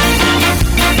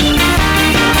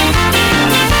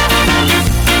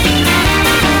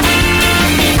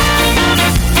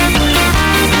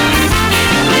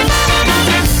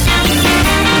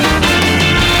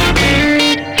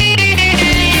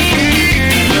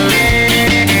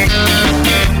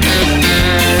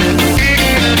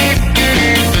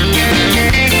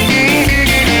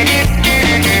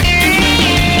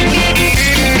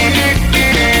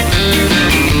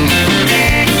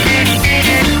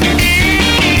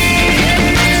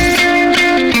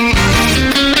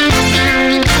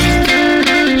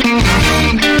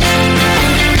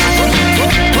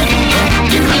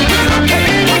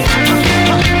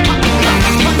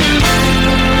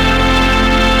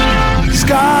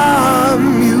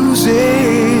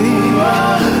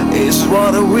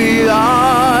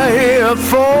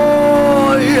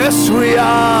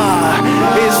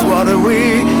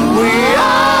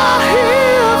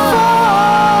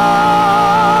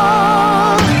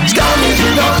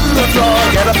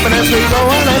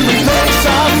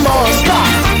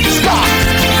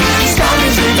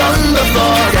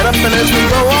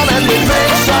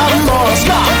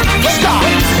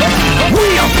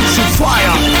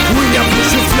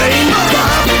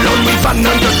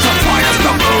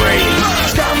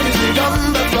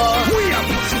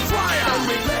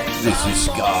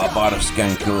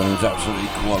 Skankaroons, absolutely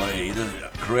quality. The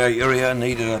creator here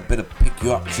needed a bit of pick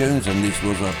you up tunes, and this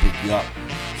was a pick you up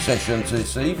session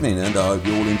this evening, and I hope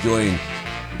you're all enjoying.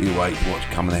 You wait what's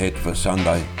coming ahead for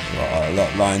Sunday. Got a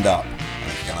lot lined up.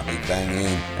 It's going to be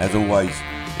banging. As always,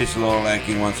 it's Laurel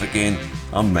Aitken once again.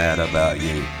 I'm mad about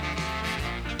you.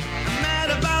 I'm mad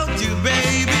about you,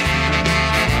 baby.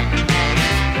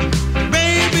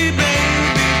 Baby,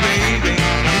 baby, baby.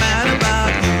 I'm mad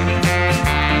about you.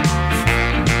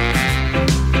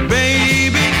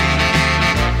 Baby,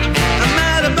 I'm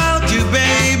mad about you,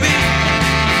 baby.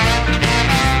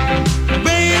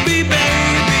 Baby,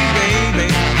 baby, baby,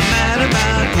 I'm mad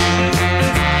about you.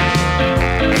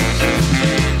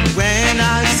 When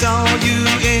I saw you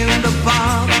in the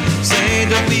park, saying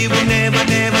that we will never,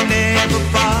 never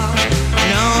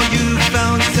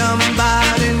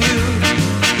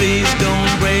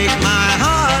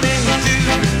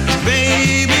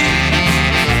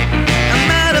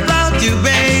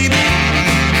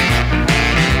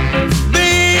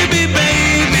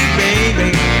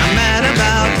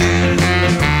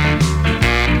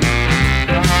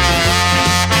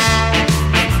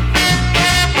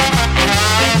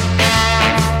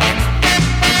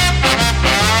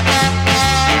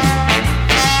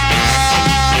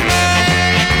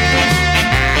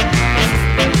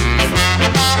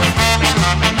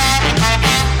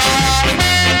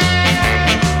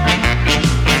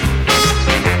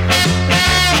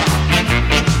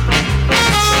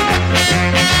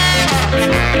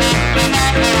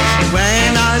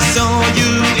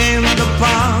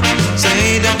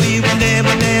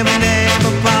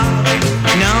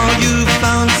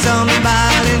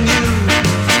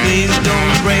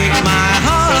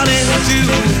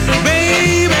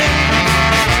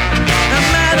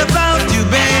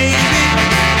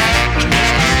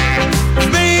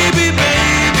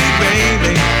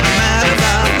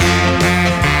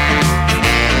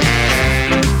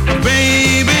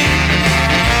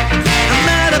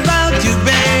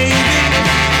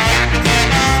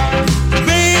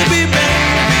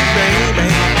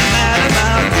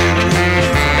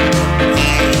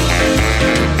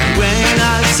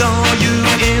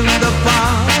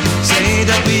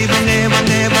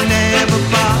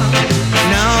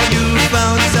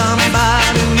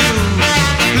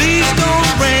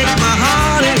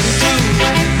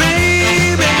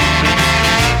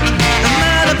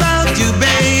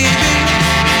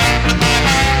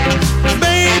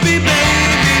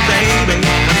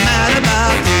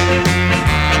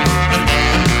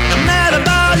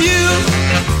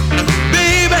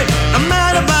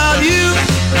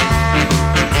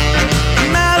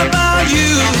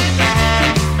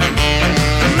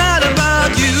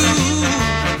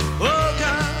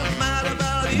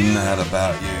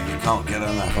about you. You can't get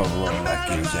enough of Rob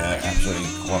Atkins there. Absolutely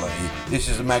quality. This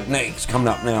is the Magnetics coming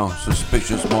up now.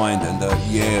 Suspicious Mind, and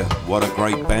yeah, what a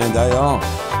great band they are.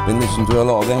 Been listening to a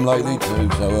lot of them lately too,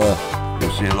 so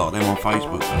you'll see a lot of them on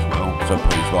Facebook as well. So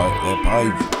please like their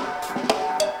page.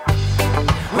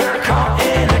 We're caught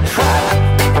in a trap.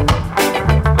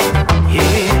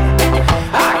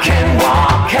 Yeah, I can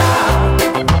walk out.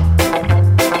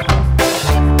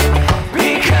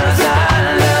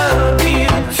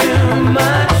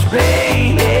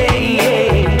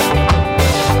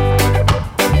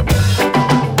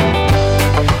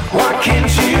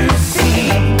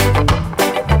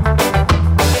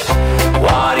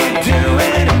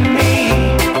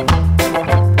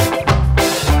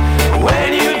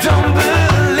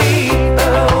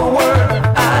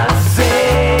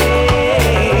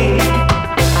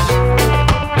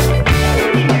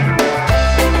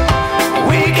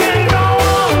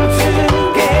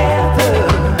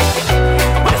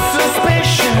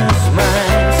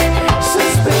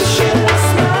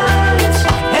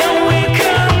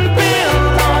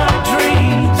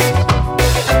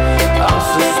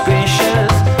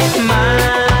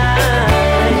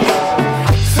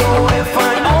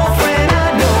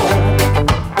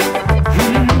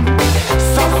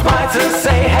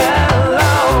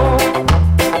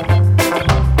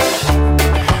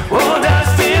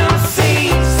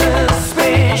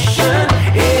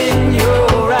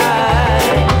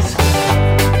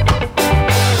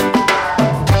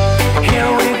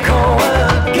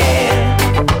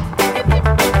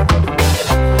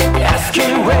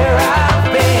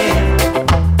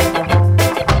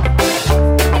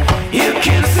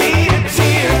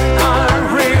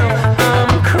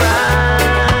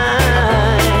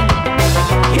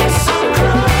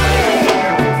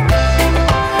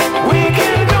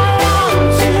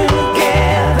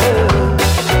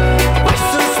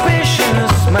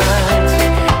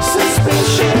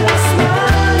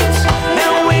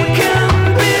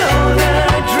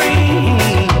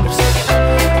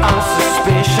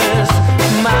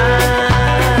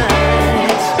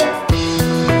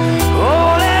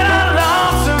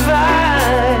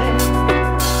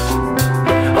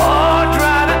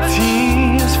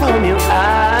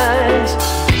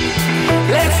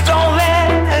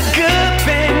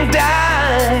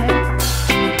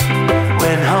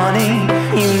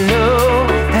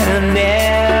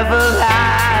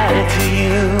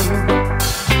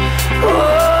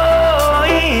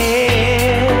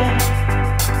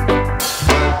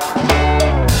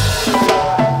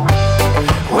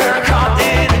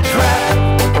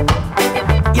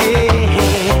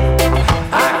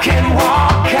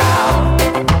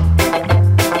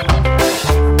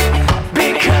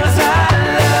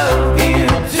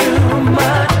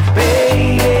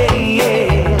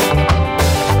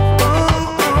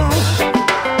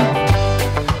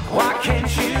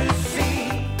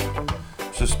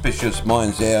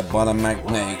 Minds there by the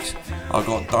Magnetics. I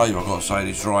got Dave, I've got to say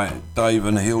this right, Dave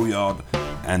and Hilliard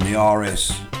and the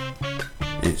RS.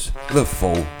 It's The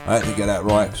Fool. I had to get that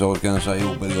right because I was going to say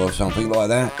Hillbilly or something like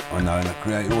that. I know the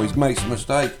creator always makes a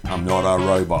mistake. I'm not a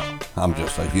robot, I'm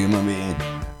just a human being.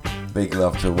 Big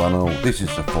love to one all. This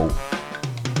is The Fool.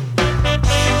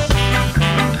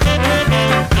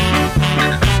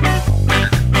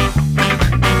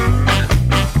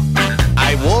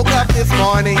 I woke up this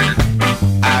morning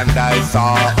and I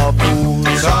saw a fool.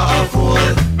 Saw a fool.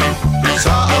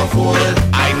 Saw a fool.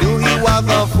 I knew he was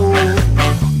a fool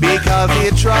because he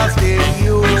trusted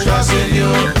you. Trusted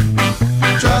you.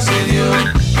 Trusted you.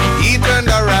 He turned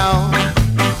around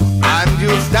and you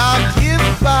stopped his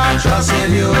back.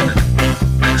 Trusted you.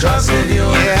 Trusted you.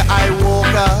 Yeah, I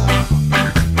woke up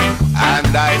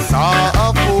and I saw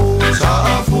a fool.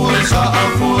 Saw a fool. Saw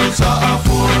a fool. Saw a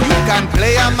fool. You can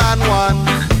play a man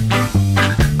once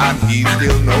and he's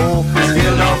still no fool.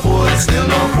 Still no fool, still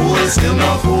no fool, still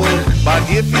no fool. But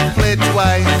if you play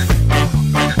twice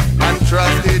and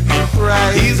trusted you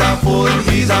thrice, he's a fool,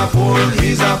 he's a fool,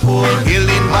 he's a fool. He'll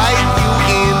invite you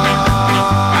in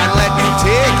and let you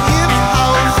take his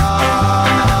house.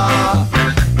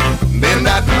 Then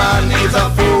that man is a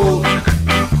fool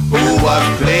who was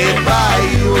played by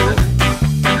you.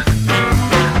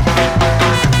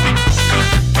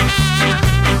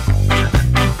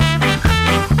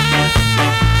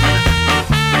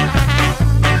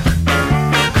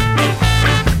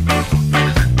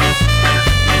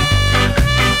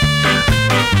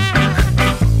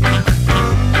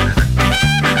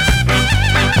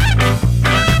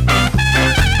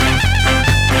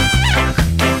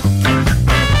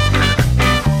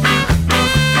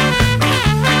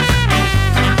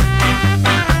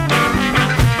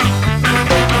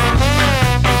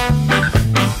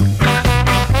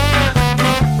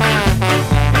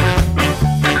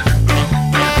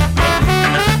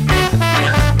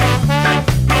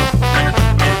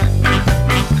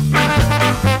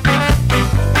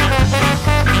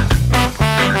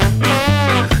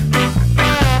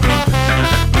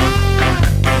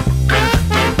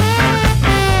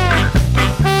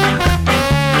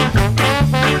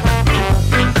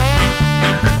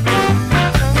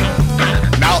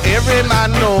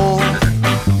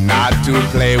 start to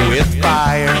play with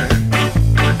fire.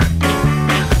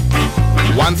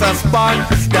 Once a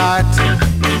spark starts,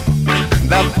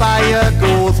 the fire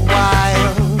goes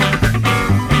wild.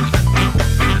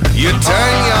 You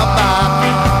turn your back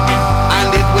and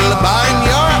it will burn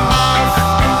your house.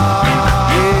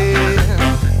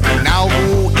 Yeah. Now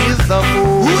who is the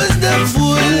fool? Who is the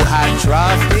fool? Who had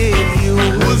trusted you?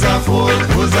 Who's a fool?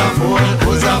 Who's a fool?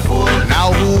 Who's a fool?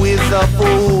 Now who is the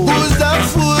fool? Who's the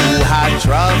fool? Who had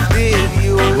trusted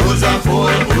you? Who's a fool?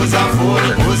 Who's a fool?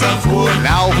 Who's a fool?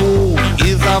 Now who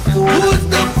is the fool? Who's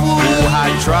the fool? Who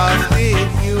had trusted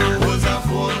you? Who's a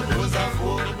fool? Who's a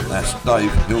fool? That's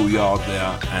Dave Hilliard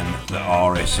there and the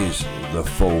RS's The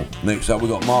Fool. Next up we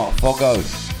got Mark Foggo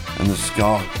and the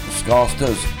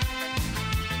Scarsters.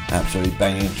 Absolutely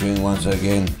banging tune once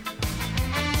again.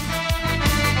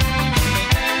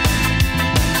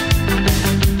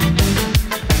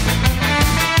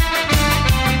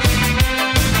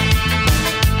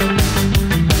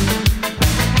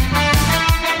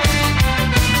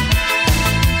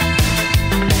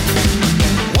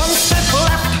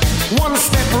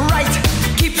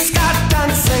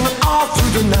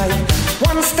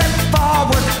 One step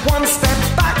forward, one step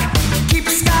back. Keep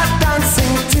ska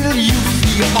dancing till you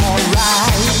feel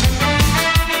alright.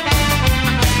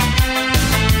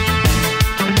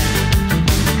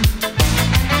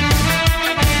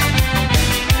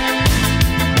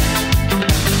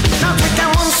 Now take a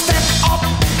one step up,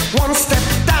 one step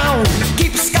down.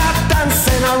 Keep ska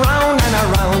dancing around and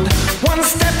around. One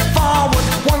step forward,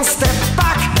 one step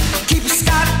back. Keep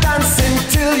ska dancing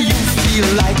till you feel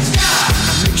like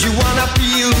makes you wanna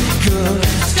feel good.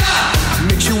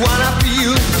 Makes you wanna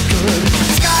feel good.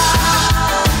 Ska,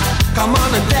 come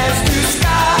on and dance to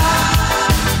ska.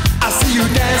 I see you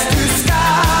dance to ska.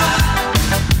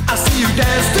 I see you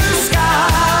dance to ska.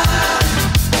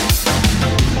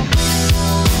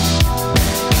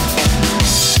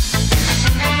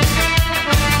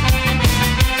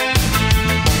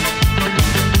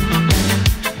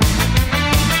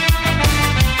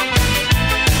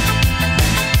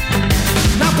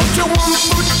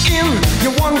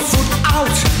 You're one foot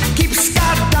out, keep ska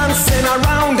dancing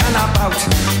around and about.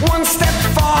 One step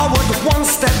forward, one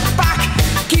step back,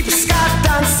 keep ska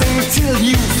dancing till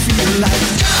you feel like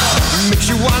makes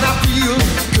you wanna feel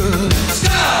good.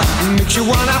 Makes you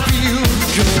wanna feel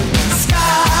good. Ska,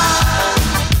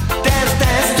 dance,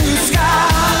 dance to ska.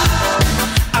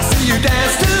 I see you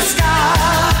dance to ska.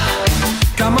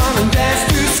 Come on and dance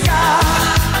to ska.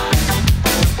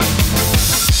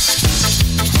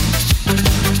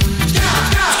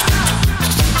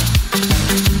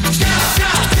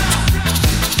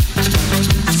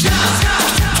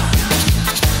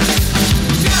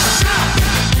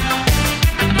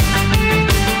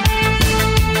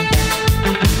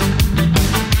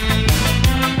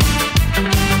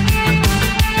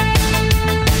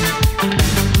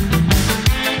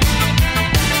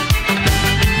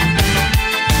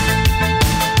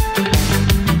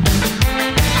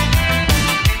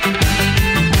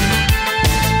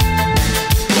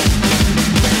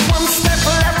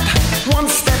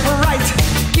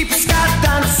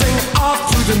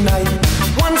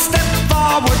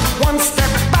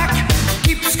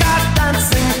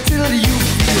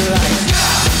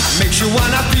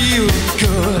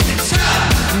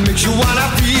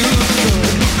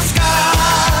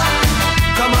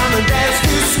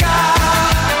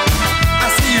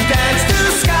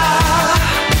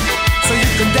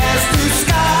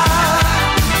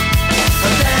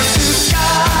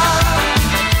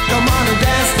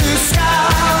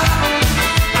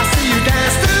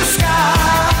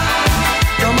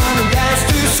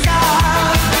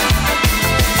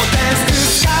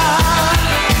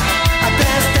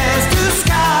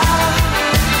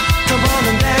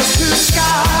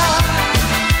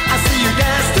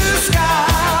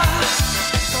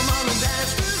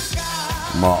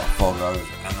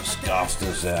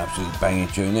 Banging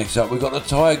tune. Next up, we've got the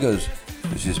Tigers.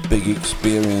 This is Big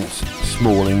Experience,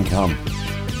 Small Income.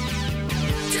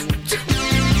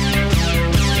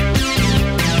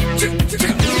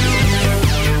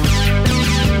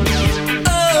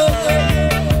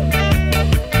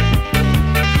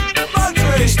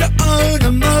 Motorist to own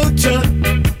a motor,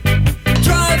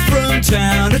 drive from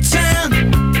town to town.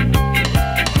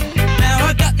 Now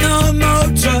I got no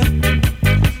motor,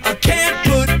 I can't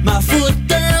put my foot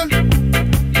down.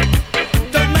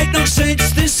 Don't make no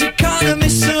sense, this economy,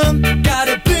 some got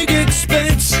a big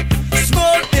expense.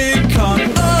 Small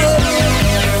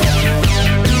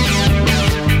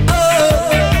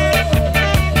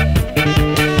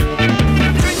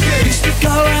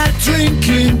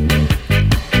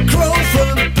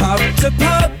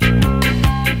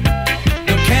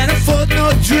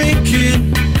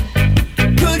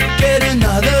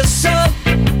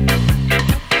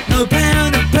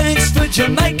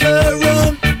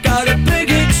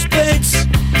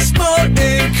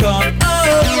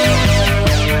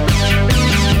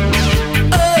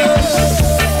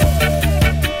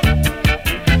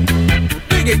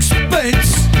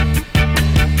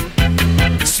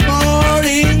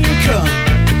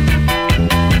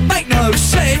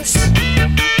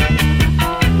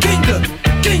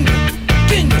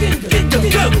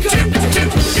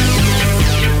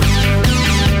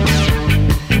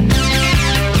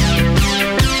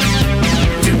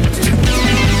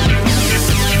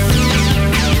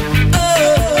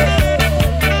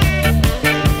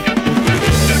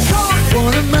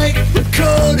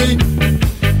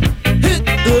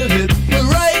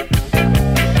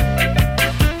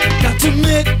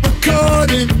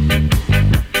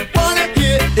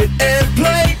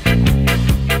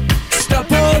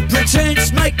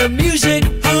easy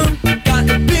home, got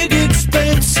a big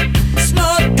expense,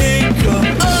 small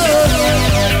income.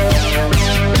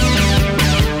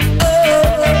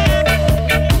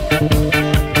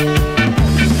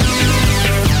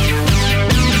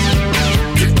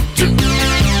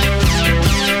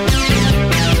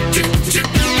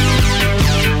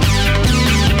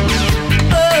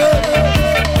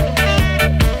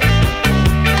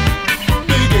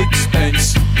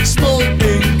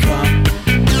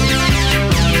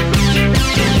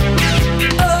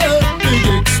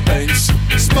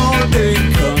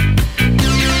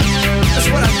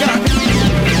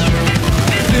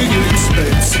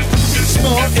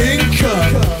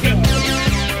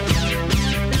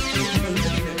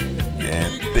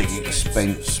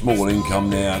 Small income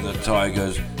now, the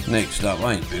Tigers. Next up,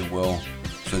 ain't been well.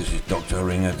 So this is Dr.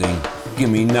 Ring-a-Ding. Give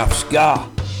me enough scar.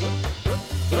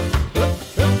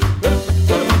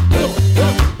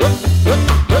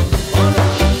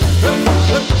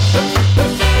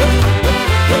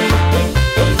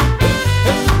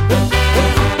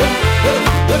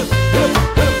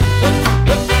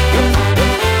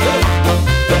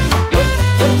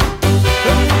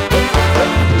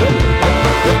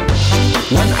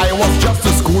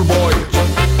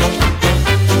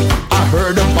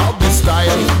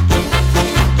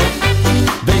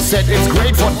 It's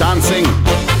great for dancing.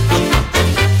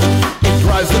 It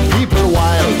drives the people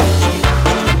wild.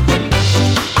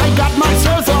 I got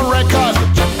myself a record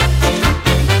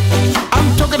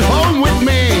and took it home with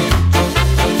me.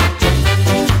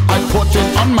 I put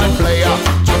it on my player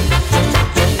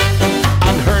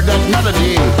and heard that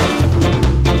melody.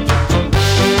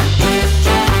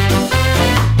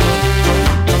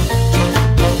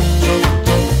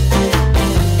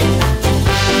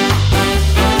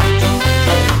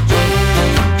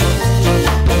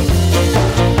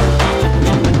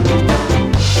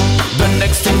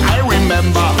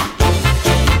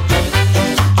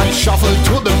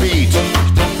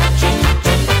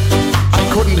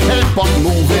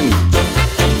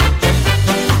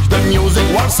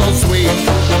 So sweet.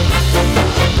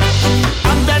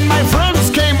 And then my friends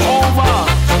came over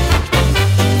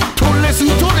to listen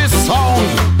to this song,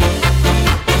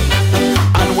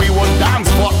 and we would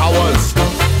dance for hours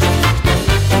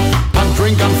and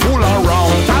drink and fool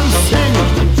around and sing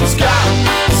ska,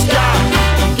 ska,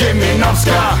 give me enough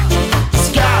ska,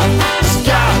 ska,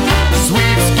 ska,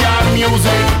 sweet ska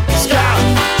music, ska,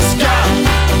 ska,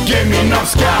 give me enough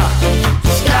ska,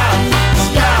 ska,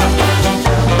 ska.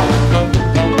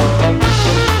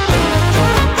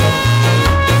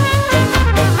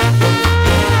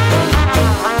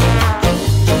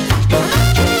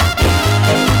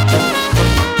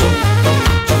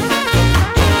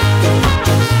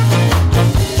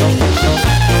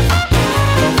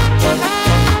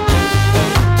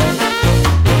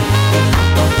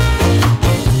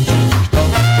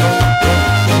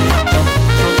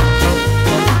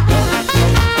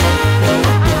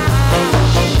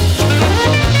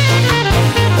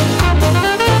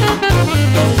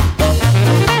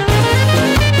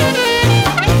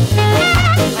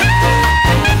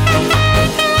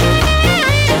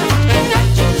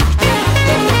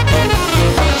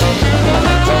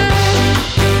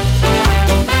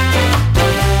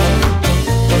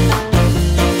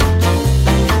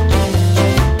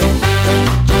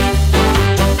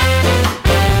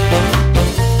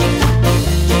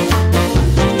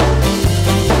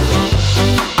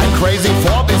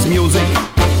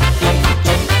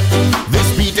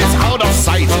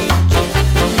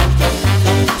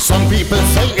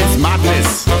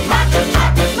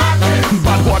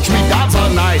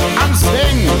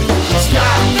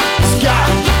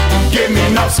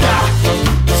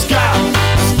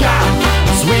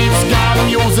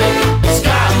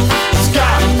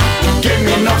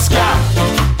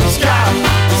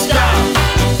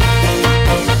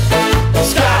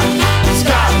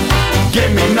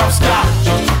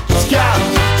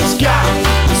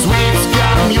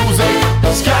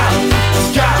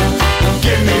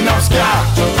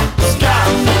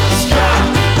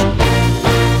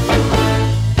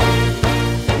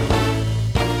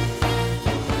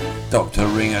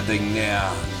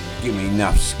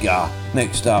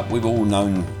 Next up, we've all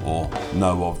known or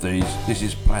know of these. This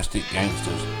is Plastic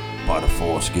Gangsters by the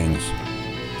Foreskins. We'll be right back.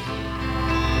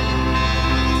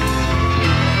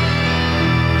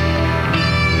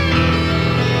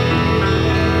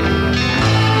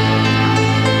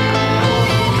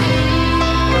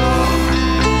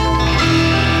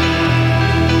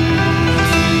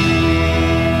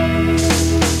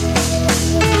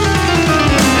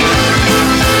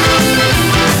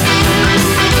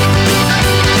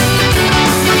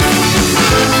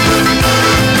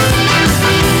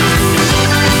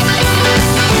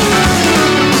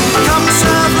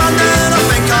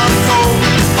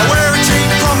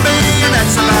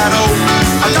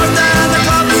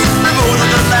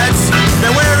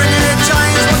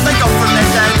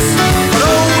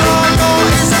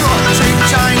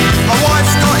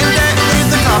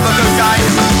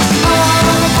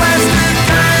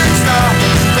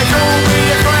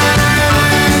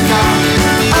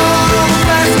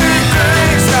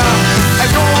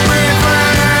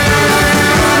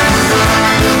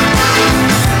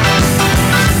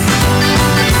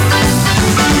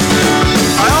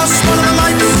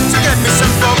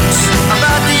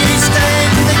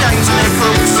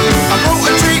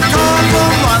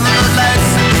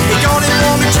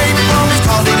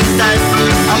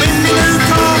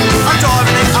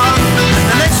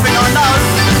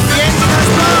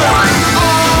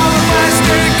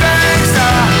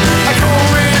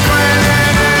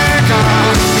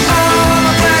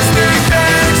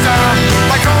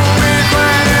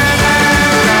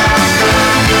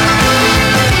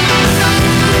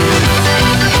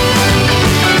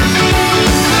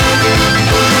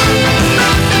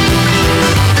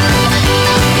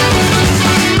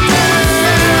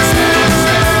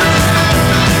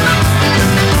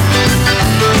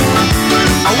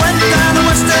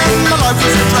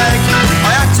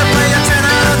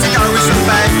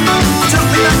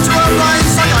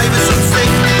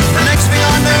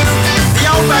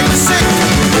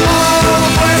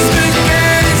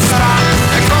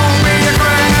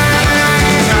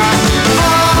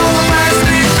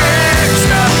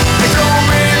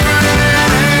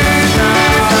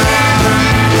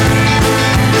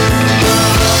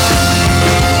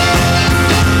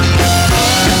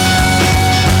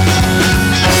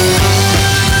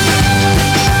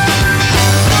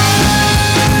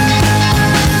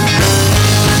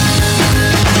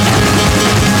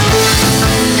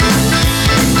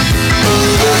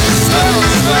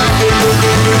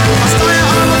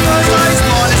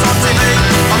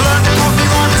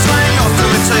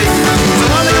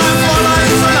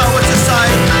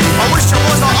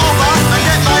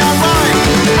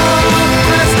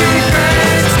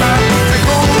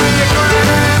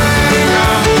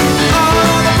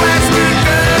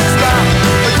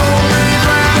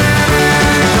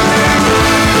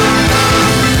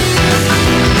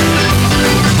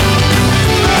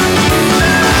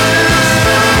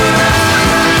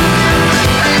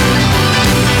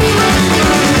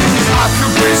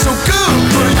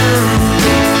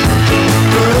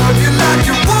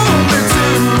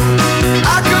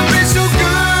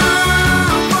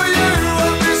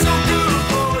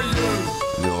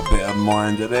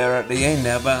 there at the end.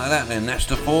 How about that then? That's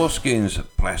the Foreskins,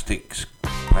 Plastic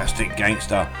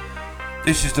Gangster.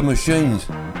 This is the Machines.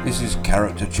 This is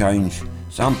Character Change.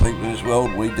 Some people in this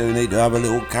world, we do need to have a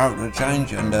little character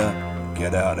change and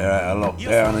get out there out of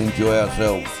lockdown and enjoy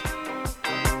ourselves.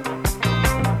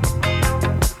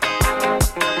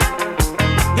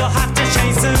 You'll have to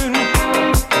change soon.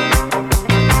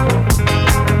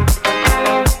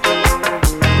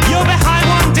 You're behind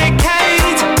one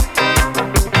decade.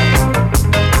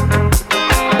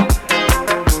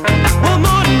 We'll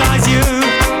modernize you.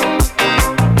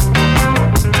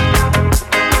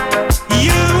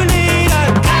 You need a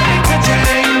character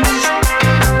change.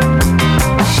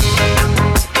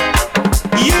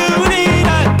 You need a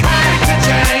character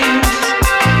change.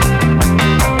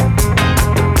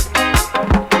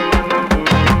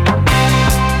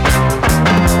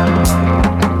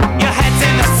 Your head's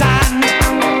in the sand.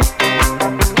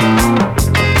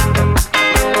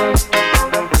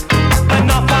 But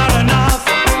not far enough.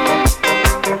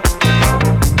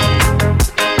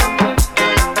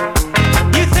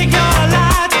 You think you're a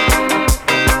lad,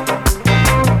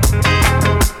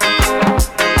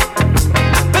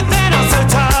 but they're not so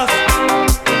tough.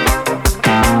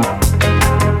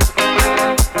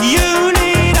 You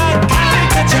need a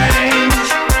character change.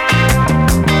 You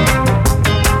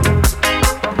need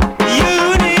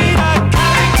a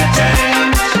character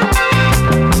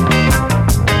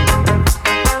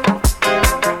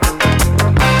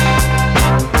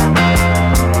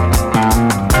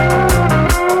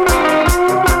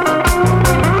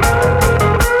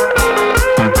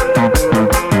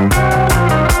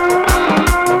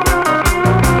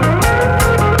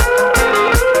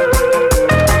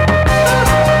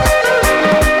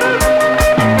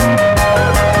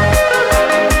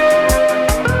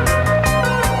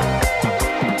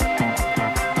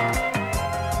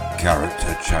change.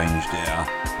 Character Change there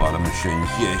by the Machines.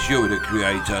 Yes, you're the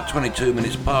creator. 22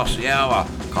 minutes past the hour.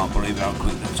 Can't believe how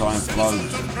quick the time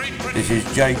flows. This is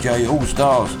JJ All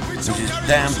Stars. This is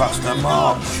Damn Buster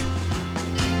March.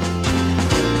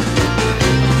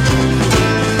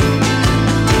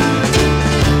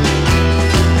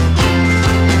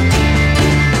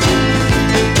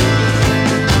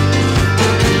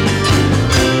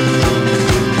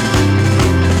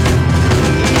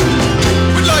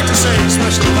 We'd like to say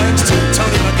special thanks to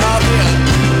Tony McCarthy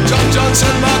and John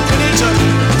Johnson, Mark Kennington,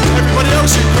 and everybody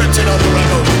else who printed on the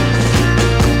record,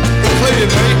 including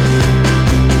me.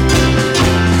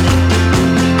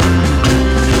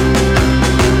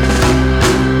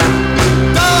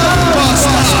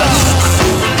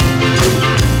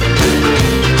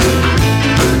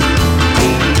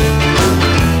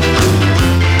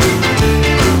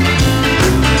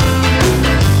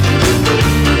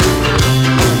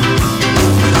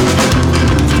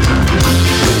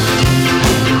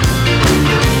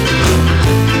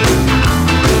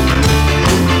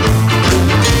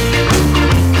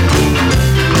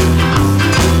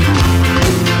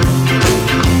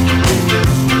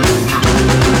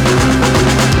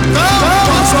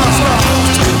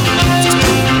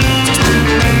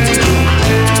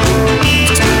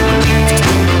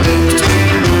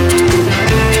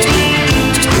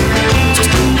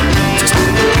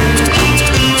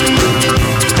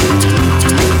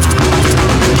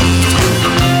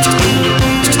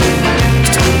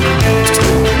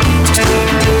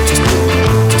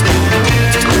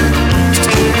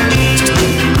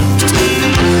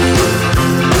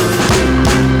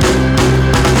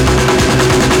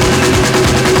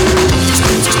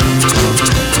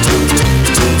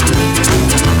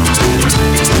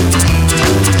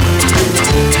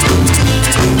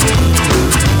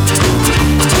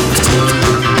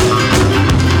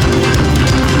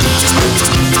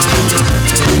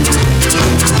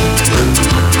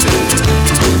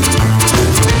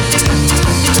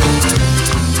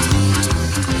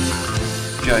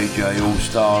 JJ All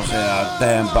Stars out,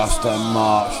 Damn Buster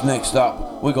March. Next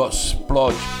up, we got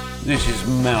Splodge. This is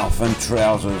Mouth and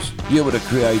Trousers. You were the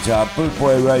creator, Boot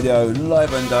Boy Radio,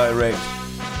 live and direct.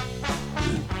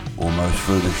 Almost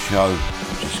through the show.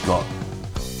 Just got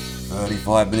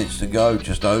 35 minutes to go,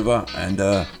 just over, and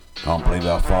can't believe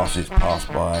how fast it's passed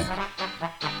by.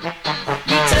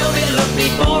 You tell me to look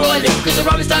before I look, cause the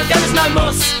rubbish don't go, there's no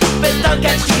moss. But don't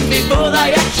catch chickens before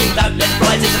they hatch, and don't let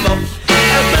flies hit them off.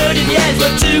 A bird in the air's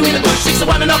worth two in the bush, six of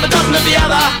one and half a dozen of the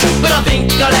other. But I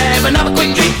think I'll have another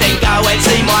quick drink, then go and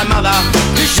see my mother.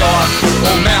 Who's short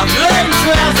or mouth and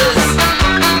trousers,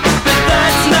 but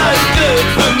that's no good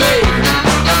for me.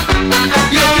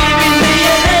 You're giving me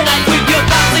a headache with your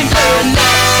buzzing blue, and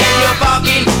now you're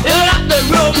barking up the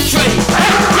wrong tree.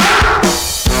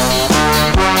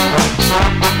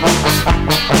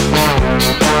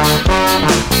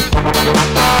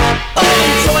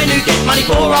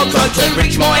 road to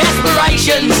reach my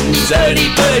aspirations. Early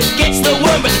bird gets the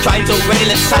worm, but the train's already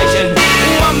left station.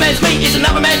 One man's meat is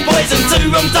another man's poison.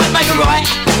 Two wrongs don't make a right.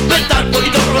 But don't put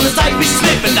your daughter on the stage with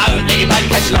Smith, and don't let your baby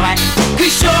catch light.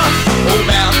 'Cause you're all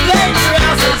about leg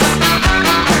trousers.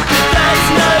 That's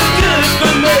no good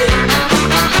for me.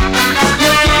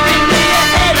 You're giving me a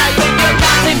headache with your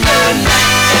nothing for a night.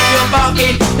 And you're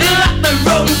barking up the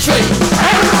wrong tree.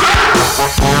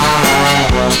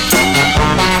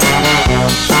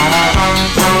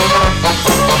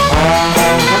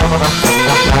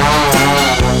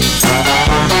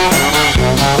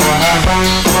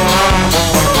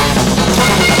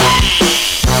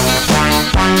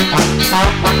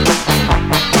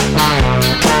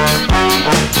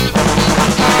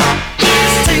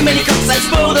 Too many cooks that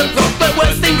spoil the broth, but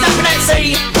worse things happen at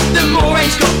sea. The more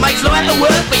range got makes lighter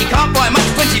work, but you can't buy much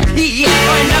 20p.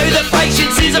 I know that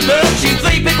patience is a virtue,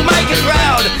 3 people make a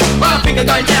crowd. But I think I'm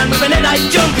going down with an headache,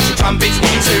 John, 'cause your trumpet's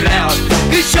getting too loud.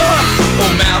 'Cause you're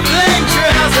all mouth and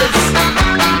trousers.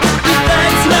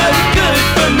 That's no good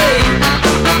for me.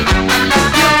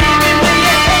 You're giving me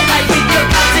a headache with your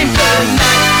cutting for a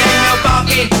night, and you're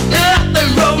barking up the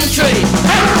wrong tree.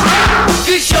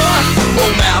 'Cause you're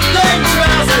all mouth and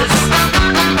trousers.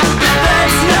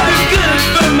 That's no good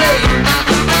for me.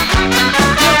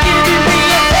 You're giving me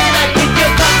a headache with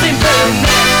your cutting for a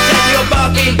night, and you're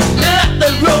barking up the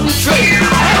wrong tree.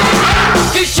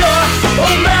 'Cause you're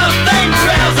all mouth and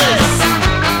trousers.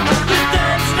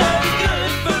 That's no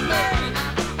good for me.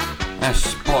 That's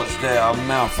Spots there,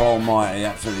 Mouth Almighty,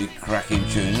 absolutely cracking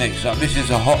tune. Next up, this is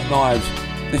the Hot Knives.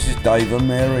 This is Dave and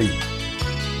Mary.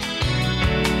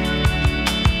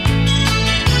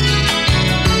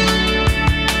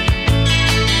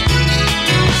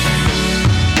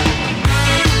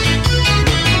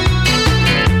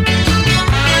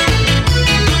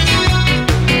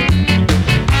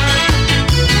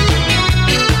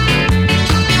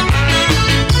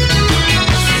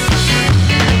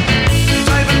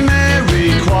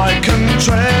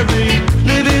 Contrary,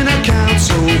 live in a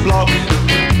council block.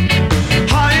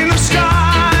 High in the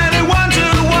sky, they wonder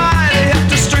why they have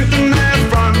to strengthen their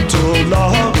frontal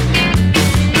lock.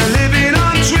 They're living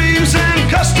on dreams and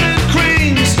custard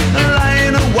creams, and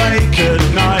laying awake at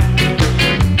night.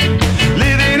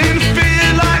 Living in fear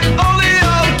like all the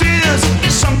old dears,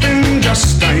 something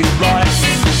just ain't right.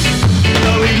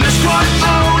 Though he looks quite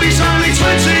old, he's only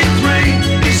 23.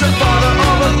 He's the father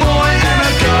of a boy and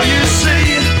a girl, you see.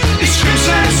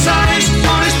 And size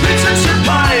on his pittance to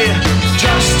pay,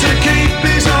 just to keep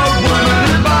his old woman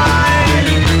at bay.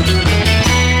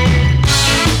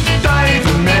 Dave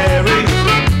and Mary,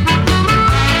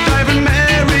 Dave and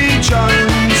Mary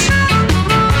Jones.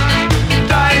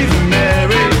 Dave and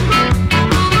Mary,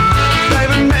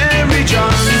 Dave and Mary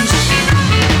Jones.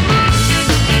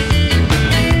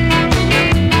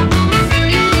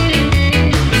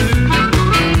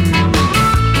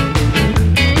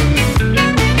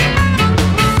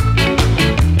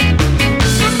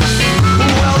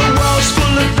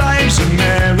 And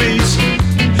Marys,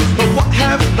 but what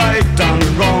have they done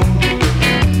wrong?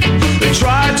 They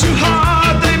tried too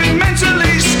hard, they've been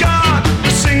mentally scarred,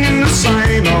 singing the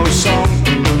same old song.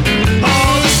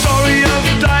 Oh, the story of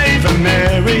Dave and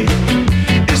Mary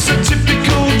is a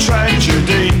typical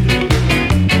tragedy.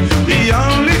 The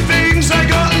only things they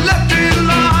got left in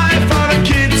life are the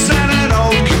kids and an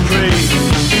old Capri.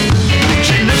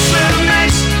 She lives so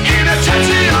nice in a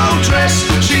tatty old dress,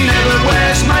 she never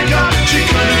wears makeup, she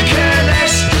couldn't care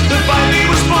less. The baby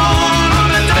was born on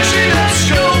the day she left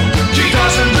school. She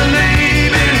doesn't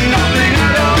believe in nothing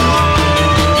at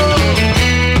all.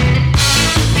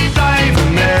 Dave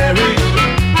and Mary,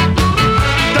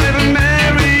 Dave and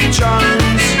Mary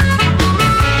Jones.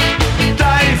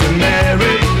 Dave and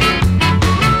Mary,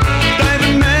 Dave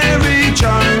and Mary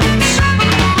Jones.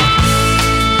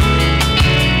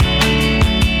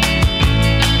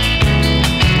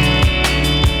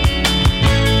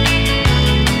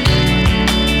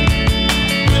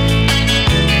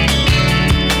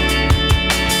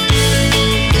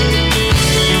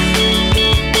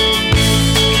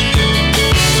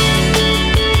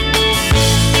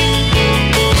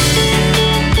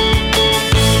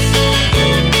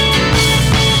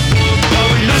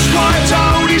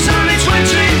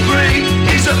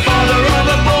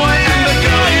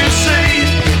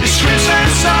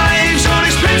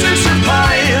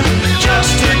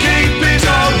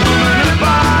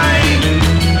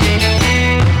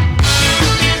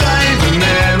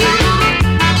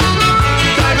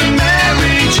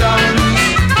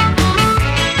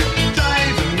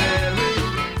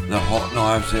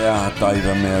 Dave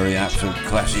and Mary, absolute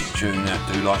classic tune. That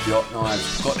do like the Hot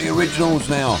Knives. Got the originals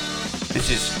now. This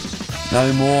is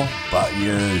No More But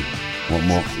You. What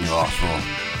more can you ask for?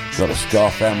 Got a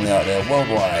Scar family out there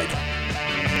worldwide.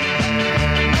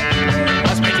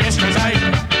 I spent yesterday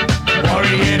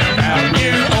worrying about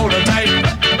you all the day.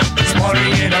 Just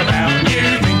worrying about you,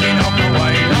 thinking of the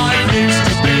way life used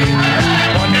to be.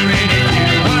 Wondering if you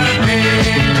were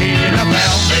thinking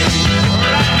about me.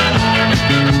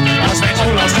 I spent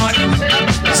all last night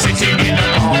sitting in the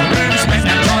bar room, spent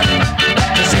that time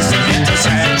just listening to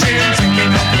sad tunes,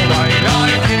 thinking of the way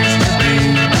life used to be.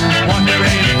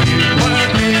 Wondering if you were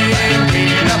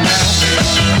thinking about me.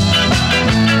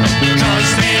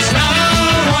 'Cause there's no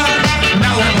one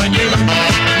but you,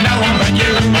 no one but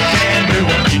you can do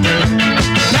what you do.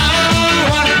 No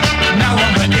one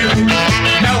but you,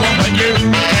 no one but you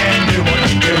can do what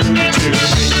you do to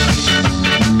me.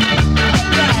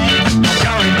 I'm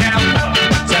going down to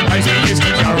that place we used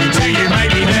to go to. You may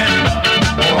be there,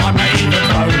 or I may even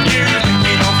phone you,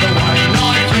 thinking of the way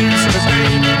life used to be.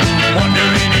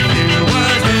 Wondering if you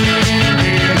were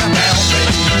thinking about me.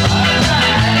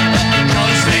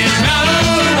 'Cause there's no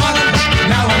one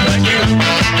but you,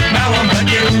 no one but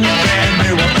you can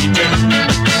do what you do.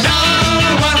 No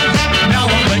one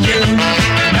but you,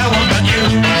 no one but you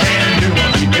can do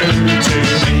what you do to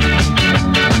me.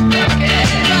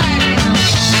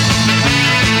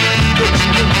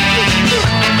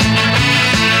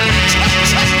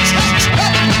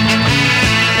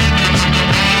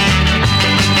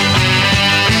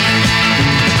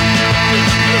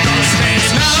 Cause there's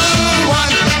no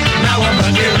one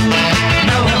but you,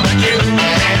 no one but you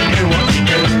can do what you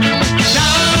do.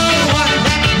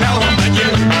 No one but you,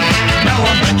 no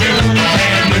one but you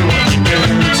can do what you do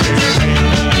to me.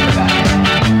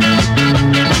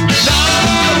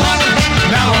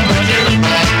 No one but you,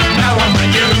 no one but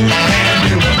you can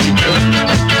do what you do.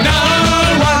 No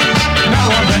one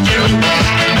but you,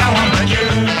 no one but you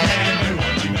can do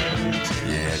what you do.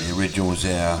 Yeah, the original's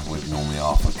there with normally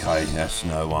half a K. That's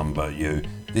No One But You.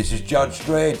 This is Judge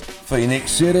Dredd,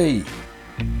 Phoenix City.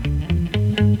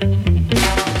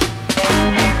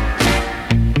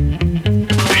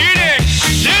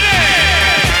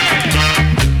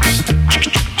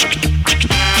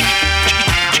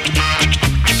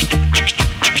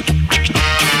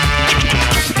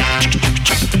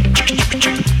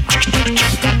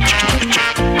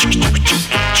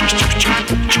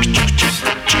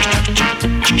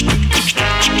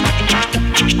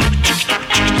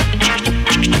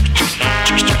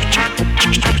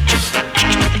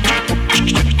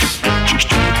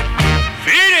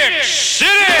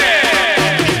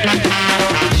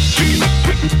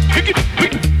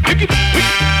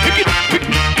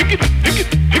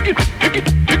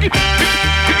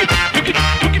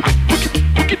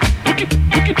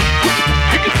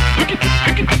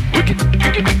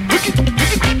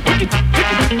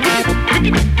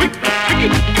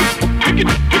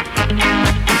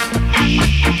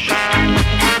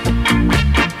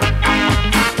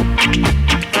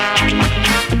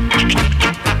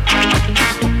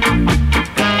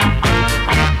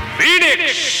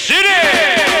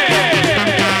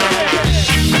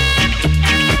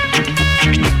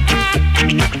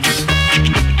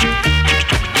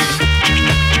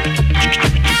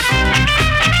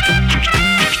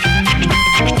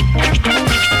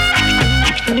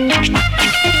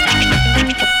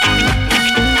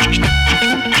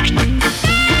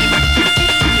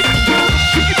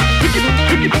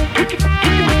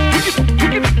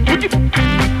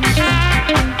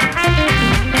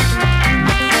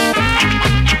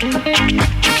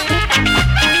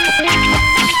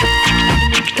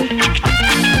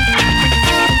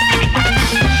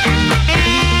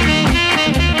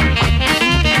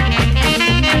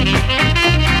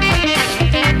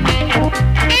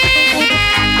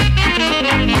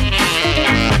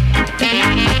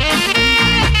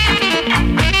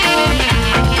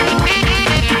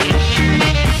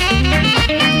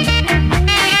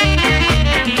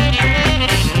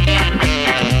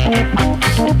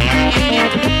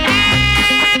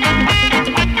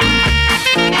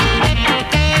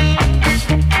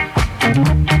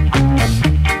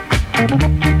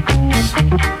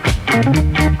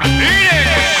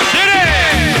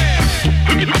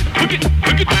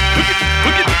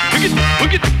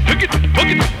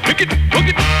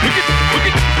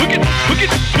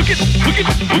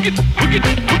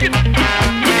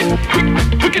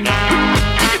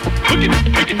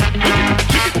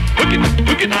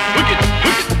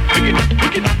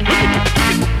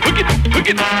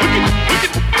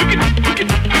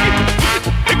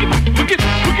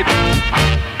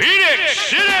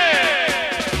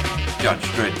 Judge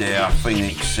Dredd there,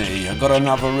 Phoenix City. I've got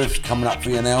another riffs coming up for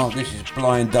you now. This is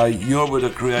Blind Date. You're with the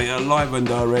creator, live and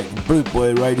direct,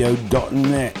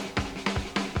 bootboyradio.net.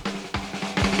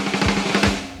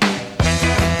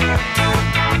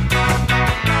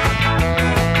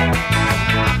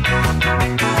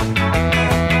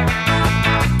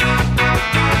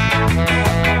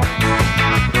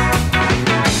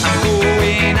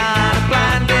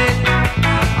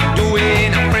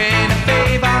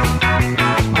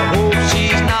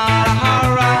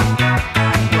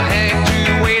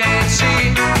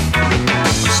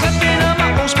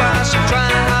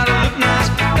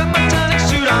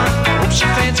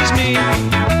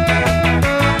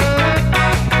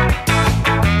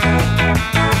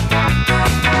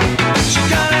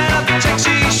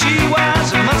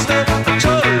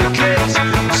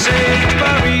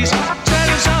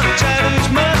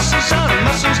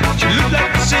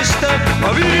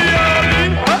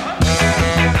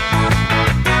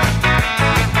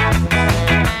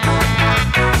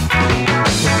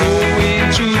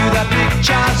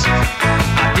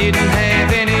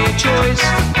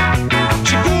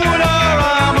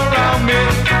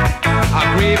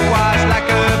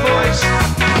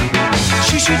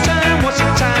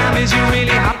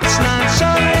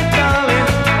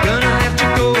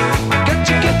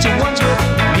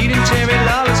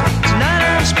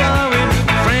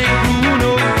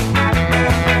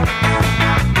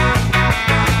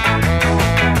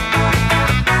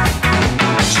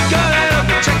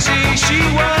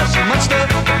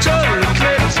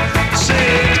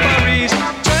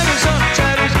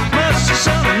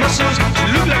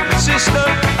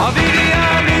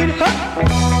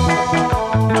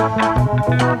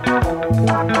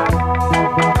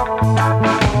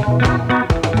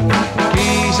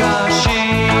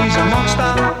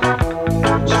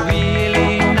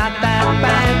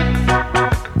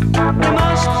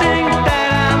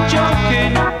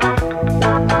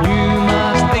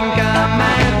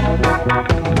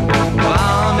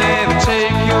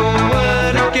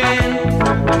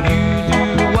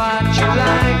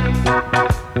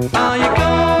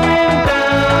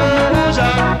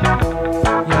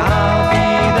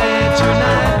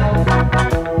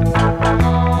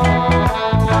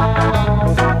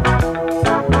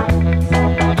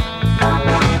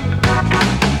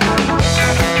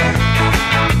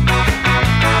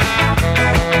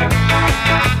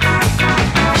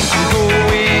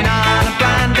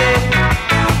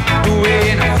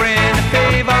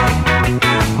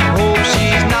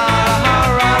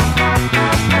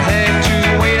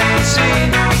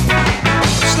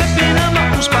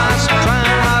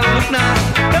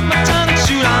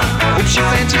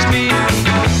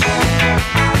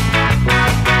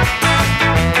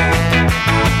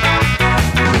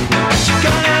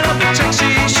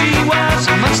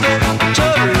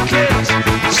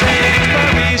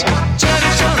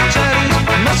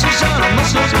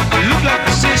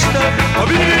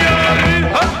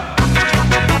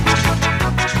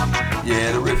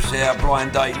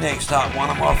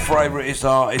 Favourite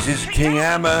artist is King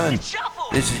Hammond.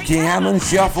 This is King Hammond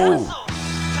Shuffle. To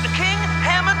the King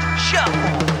Hammond Shuffle.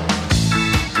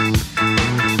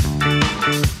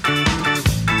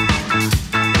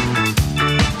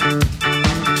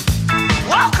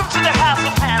 Welcome to the House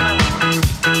of Hammond.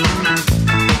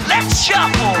 Let's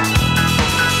shuffle.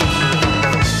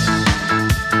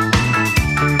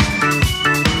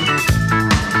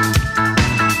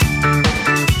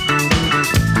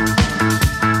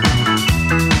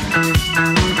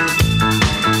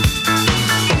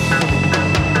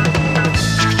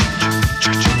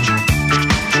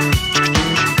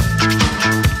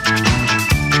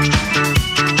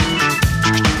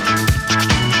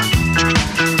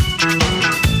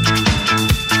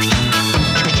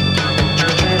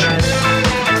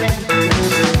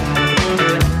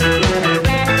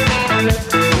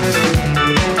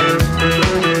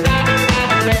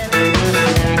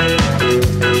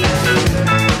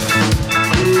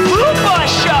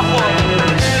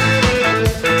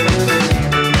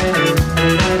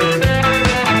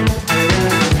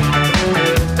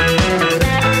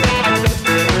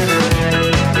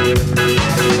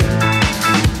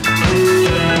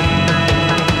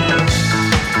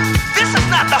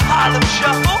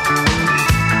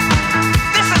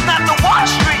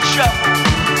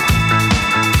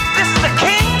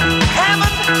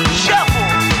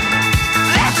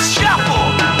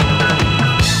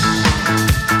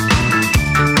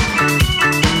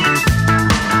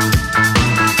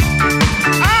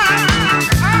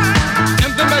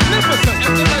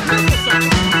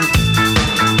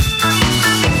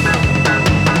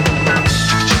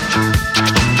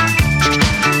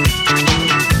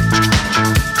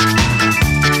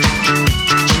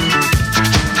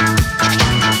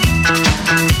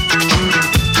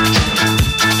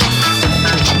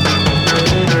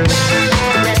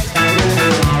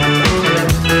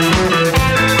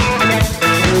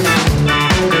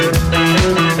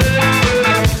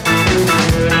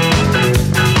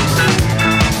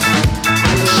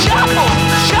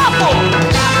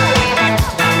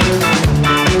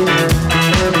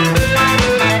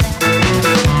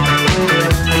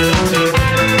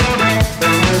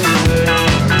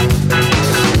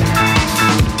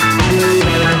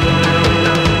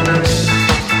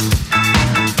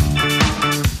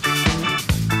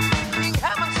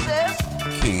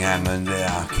 King Hammond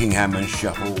there, King Hammond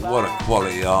Shuffle. What a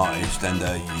quality artist, and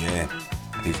yeah,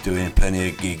 he's doing plenty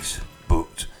of gigs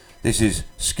booked. This is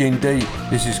Skin Deep.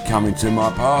 This is Coming to My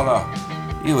Parlour.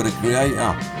 You are the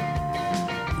creator,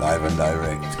 live and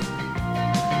direct.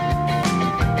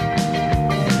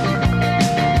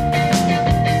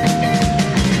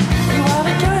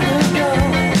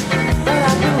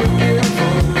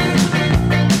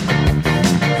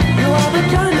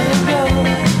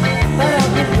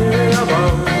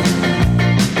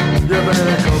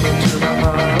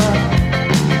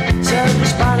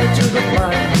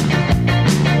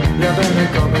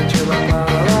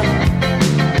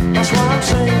 That's what I'm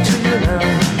saying to you now.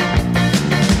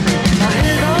 I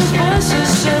hear those voices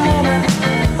say, woman,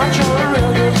 that you're a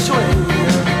real good swayer.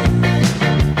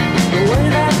 The way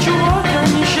that you walk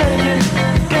and you shake it,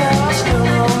 girl, I still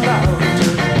don't doubt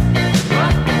it.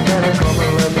 Better come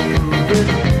and let me prove it.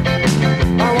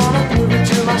 I wanna prove it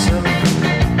to myself.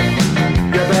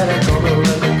 You better come and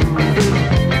let me prove it.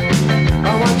 I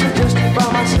want to justify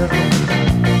myself.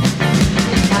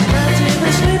 I can't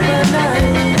even sleep at night.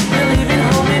 You're leaving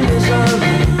home in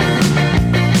misery.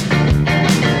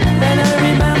 Then I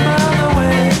remember the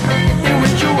way in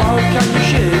which you walk and you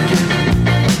shake it.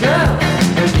 Girl,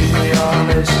 you give me all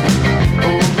this. Oh,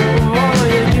 oh, oh,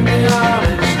 you give me all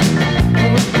this. Oh,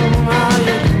 oh,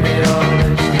 you give me all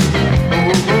this. Oh,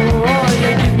 oh, oh,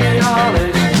 you give me all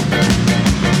this.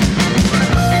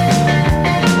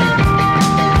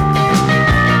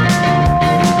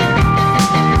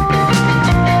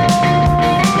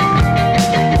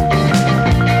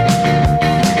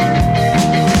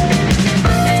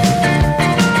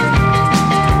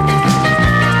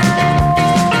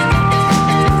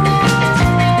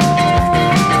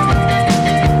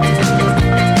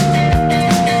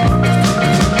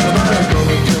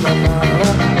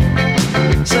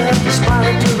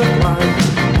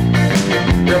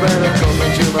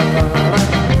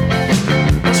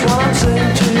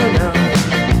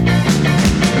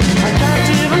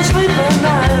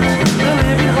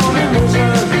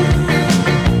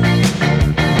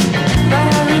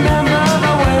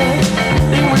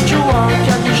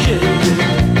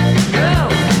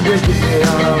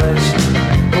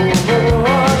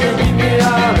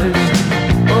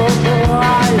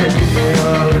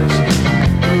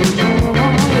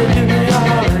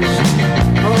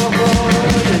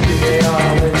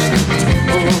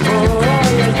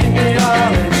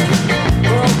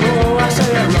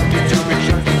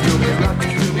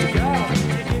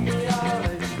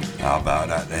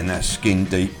 Skin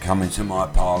Deep, Coming to My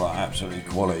Parlour, absolutely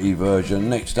quality version.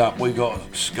 Next up we got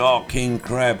Scar King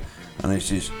Crab, and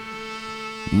this is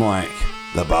Mike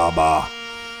the Barber.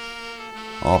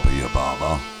 I'll be your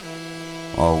barber.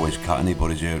 I always cut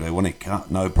anybody's hair if they want it cut,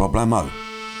 no problemo.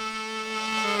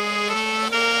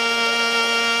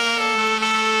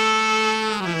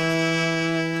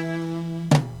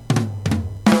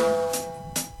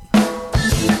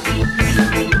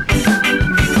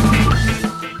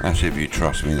 That's if you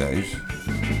trust me, that is.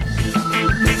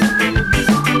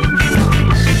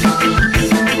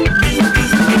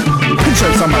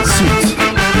 Pinchers on my suit,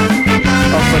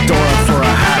 a fedora for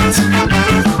a hat.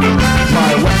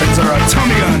 My weapons are a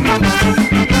Tommy gun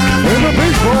and a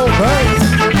baseball bat.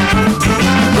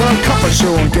 The copper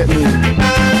show won't get me.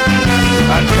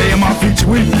 I pay him off each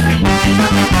week.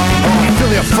 Oh, I'll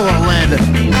fill you full of lead,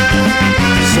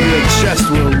 so your chest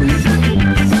will leak.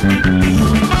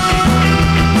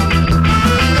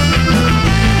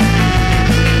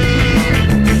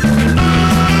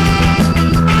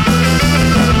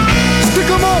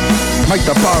 Mike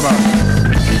the Barber.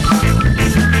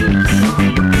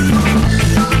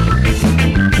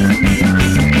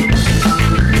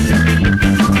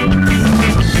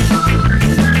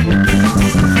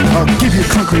 I'll give you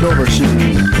concrete overshoes,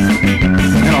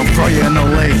 and I'll throw you in the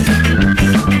lake.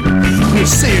 You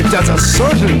say your dad's a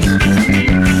sergeant,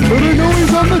 but I know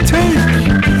he's on the take.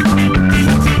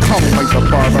 Call me Mike the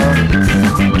Barber,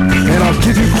 and I'll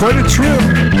give you quite a trim.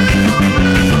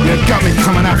 You got me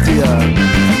coming after you.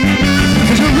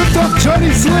 Cause you ripped off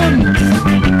Johnny Slim.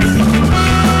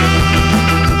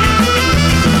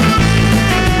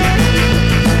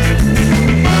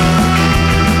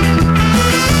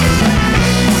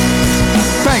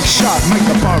 Thanks, shot, Mike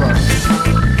the Barber.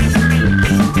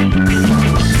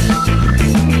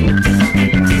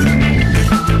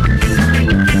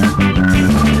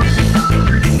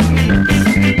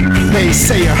 They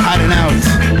say you're hiding out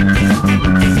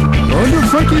under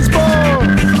Frankie's bar.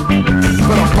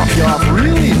 But I'll pop you off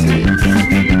real easy,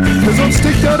 cause I'm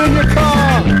sticked out in your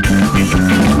car.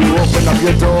 You open up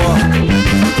your door,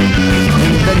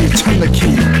 and then you turn the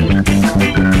key,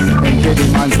 and baby,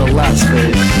 mine's the last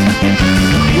phase.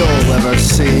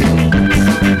 see.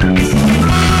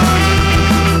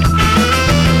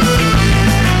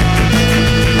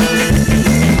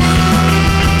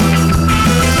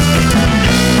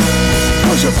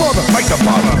 How's your father? Like the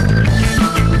father.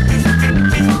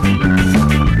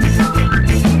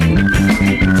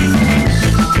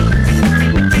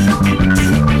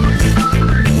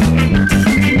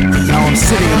 Now I'm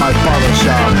sitting in my barber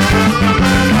shop,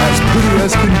 as pretty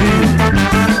as can be.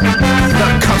 The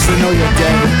cops, they know you're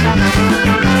dead,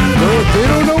 but they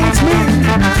don't know it's me.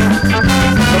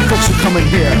 The folks who come in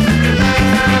here,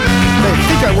 they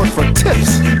think I work for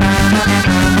tips.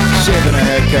 Shaving a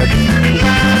haircut,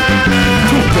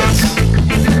 2 bits.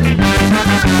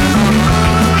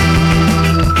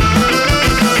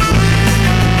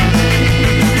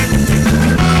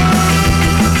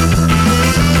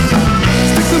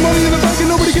 Stick the money in the bag and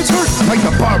nobody gets hurt, like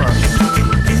the barber.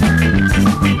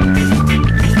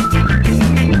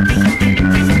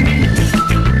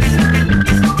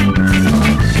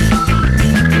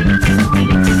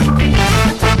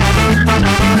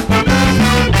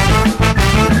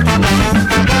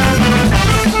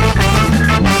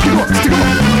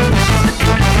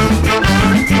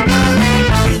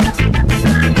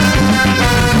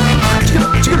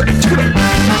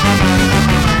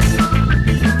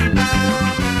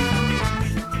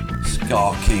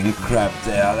 Scar King Crab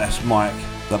there, that's Mike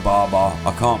the Barber.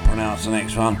 I can't pronounce the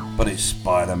next one, but it's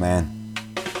Spider-Man.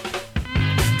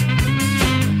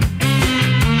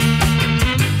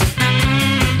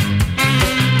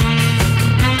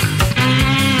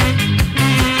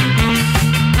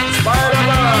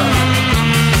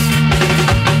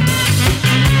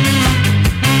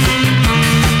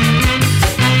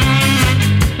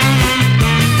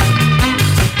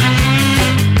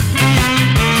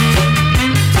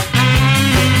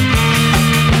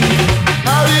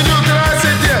 How you do, can I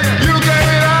sit there? You gave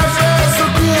me that face so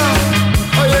cool.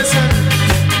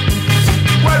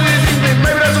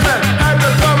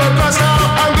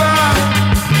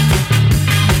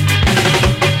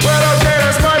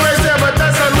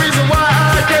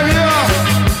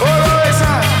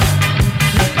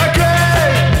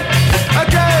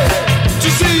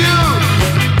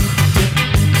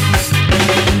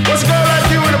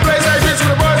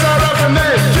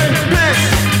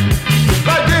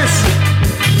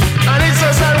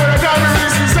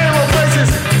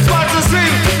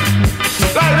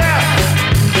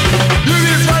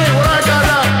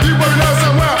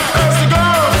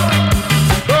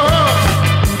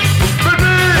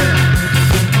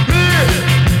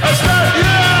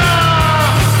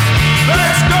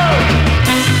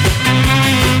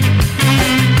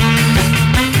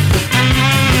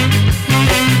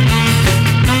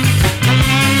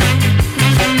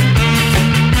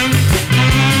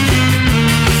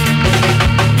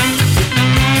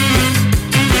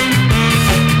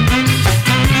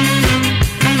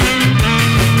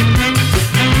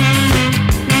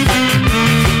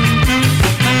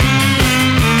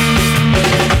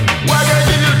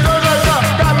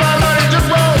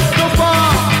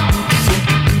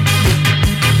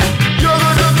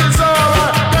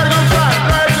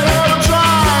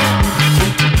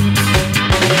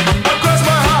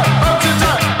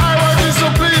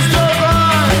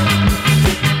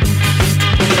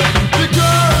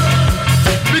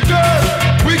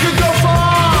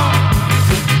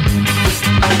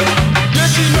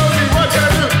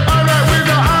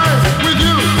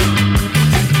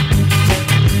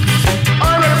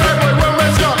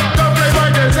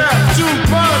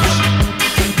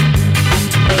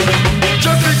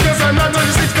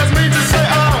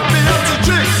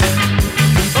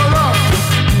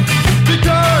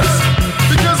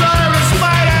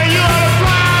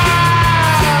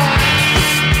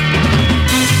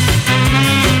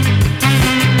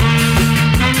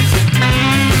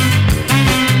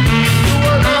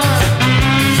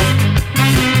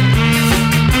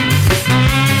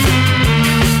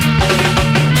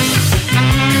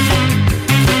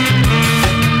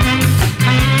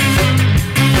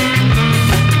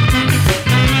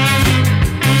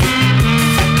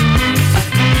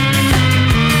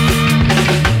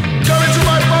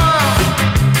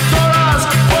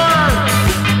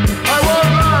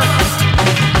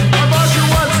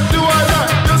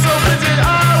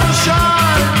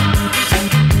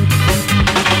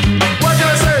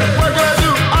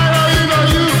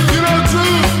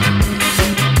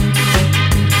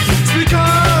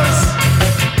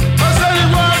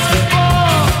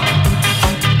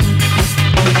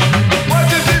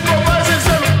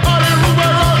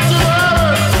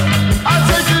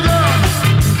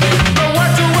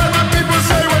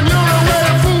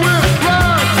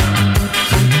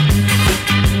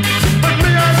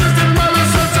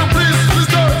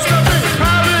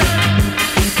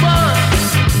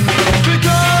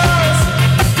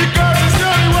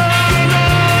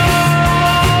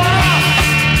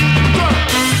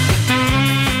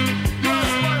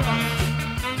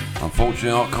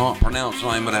 unfortunately I can't pronounce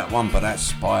the name of that one, but that's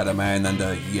Spider-Man. And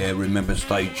yeah, remember,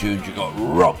 stay tuned. You got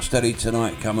Rocksteady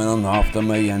tonight coming on after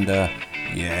me, and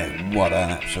yeah, what an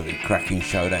absolutely cracking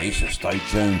show that is. So stay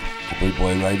tuned to Boot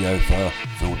Boy Radio for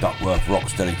Phil Duckworth,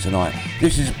 Rocksteady tonight.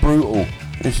 This is Brutal.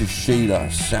 This is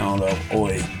Sheila, Sound of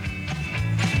Oi.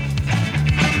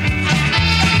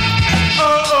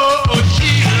 Oh,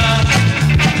 Sheila,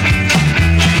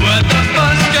 you were the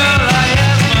first girl I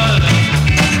ever loved.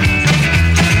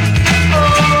 Oh,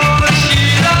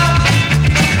 Sheila,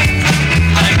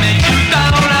 I met you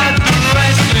down at the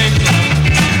wrestling club.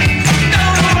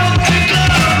 Down around the club.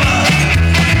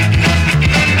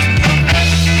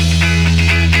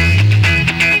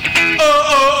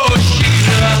 Oh,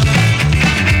 Sheila,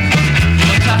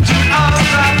 your tattoo arms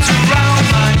wrapped around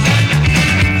my neck.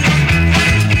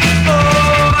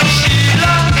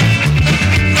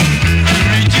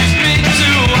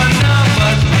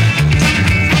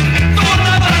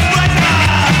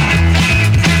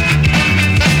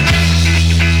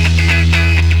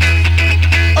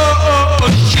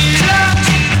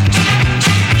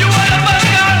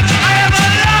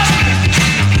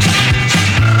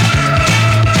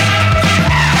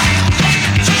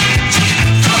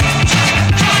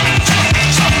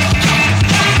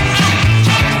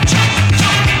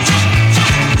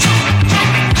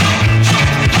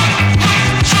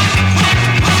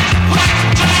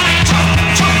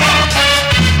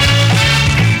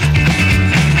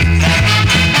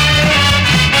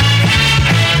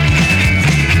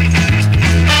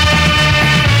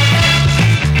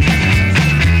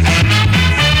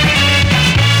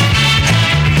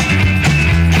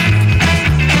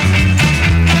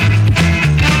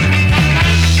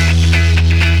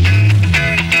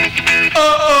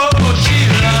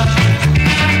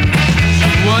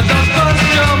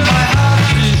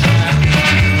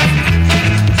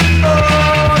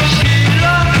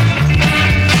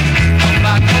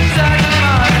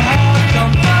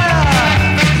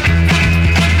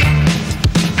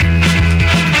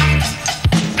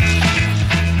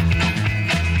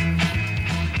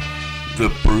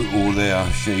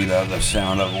 Sheila, the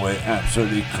Sound of Oi,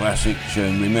 absolutely classic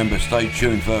tune. Remember, stay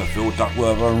tuned for Phil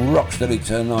Duckworth and Rocksteady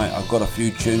tonight. I've got a few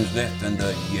tunes left, and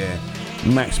yeah,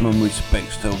 maximum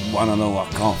respects to one and all. I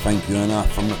can't thank you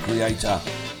enough from the creator.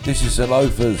 This is The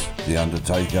Loafers, The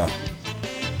Undertaker.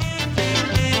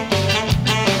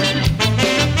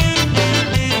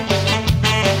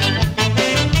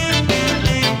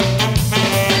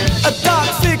 A dark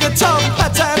figure, tongue,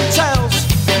 hat and tails,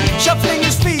 shuffling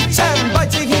his feet and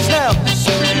biting his nails.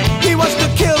 He wants to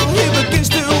kill, he begins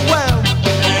to wail.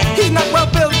 He's not well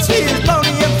built, he is bony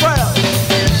and frail.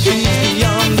 He's the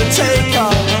Undertaker.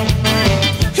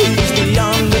 He's the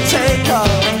Undertaker.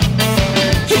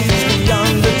 He's the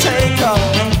Undertaker.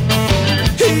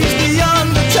 He's the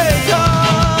Undertaker.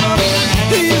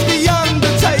 He's the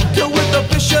Undertaker with a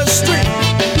vicious streak.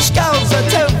 He scowls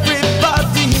at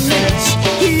everybody he meets.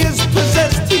 He is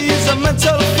possessed, he is a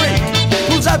mental freak.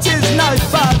 Pulls out his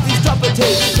knife, but he's dropping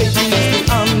his feet. He's the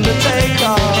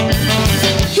Undertaker.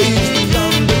 He's the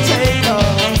Undertaker.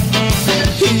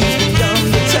 He's the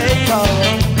Undertaker.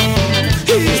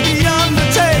 He's the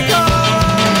Undertaker.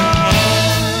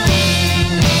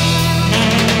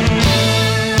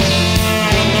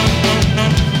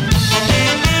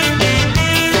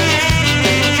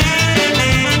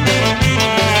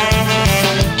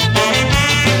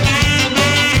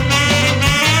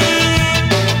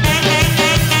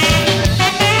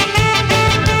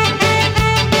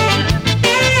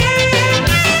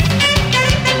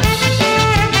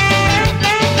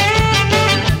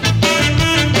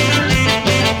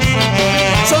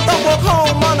 So don't walk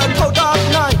home on a cold dark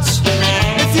night.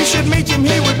 If you should meet him,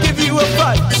 he would give you a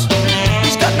fright.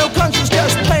 He's got no conscience,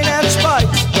 just pain and spite.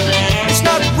 It's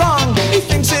not wrong, he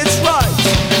thinks it's right.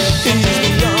 He's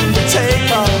the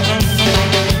Undertaker.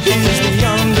 He's the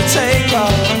Undertaker.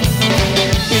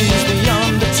 He's the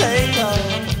Undertaker.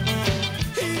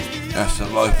 That's The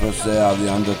Loafers there,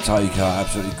 The Undertaker,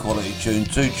 absolutely quality tune.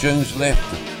 2 tunes left.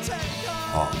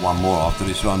 Oh, one more after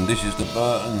this one. This is the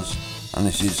Burtons, and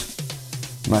this is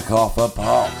MacArthur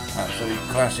Park, absolutely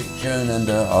classic tune, and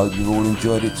I hope you've all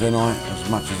enjoyed it tonight as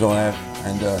much as I have,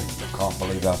 and I can't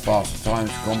believe how fast the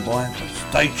time's gone by, but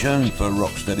stay tuned for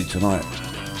Rocksteady tonight.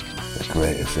 The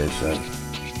creator says so.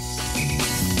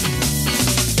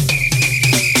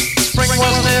 Spring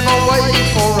was never waiting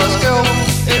for us, girl.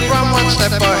 It ran one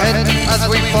step ahead as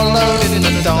we followed in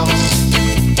the dance.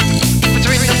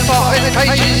 Between the parted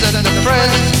pages and the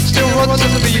prayers, still rods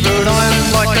of beavered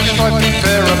iron like a striped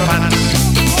pair of pants.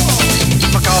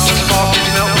 MacArthur's Park is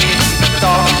melting in the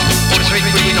dark, all the sweet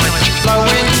green nights is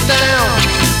blowing down.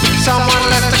 Someone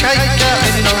left a cake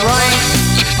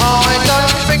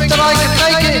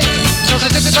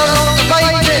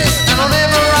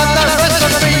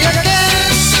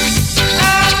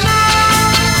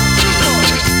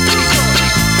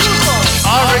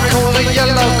a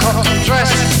yellow cotton dress,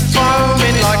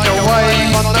 foaming like a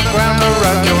wave on the ground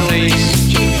around your knees.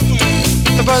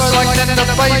 The birds like tender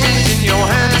babies in your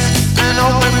hands, and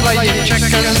old men playing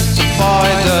checkers by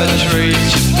the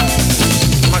trees.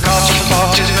 My car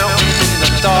spark is melting in the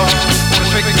dark, all the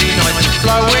twinkly night is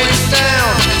blowing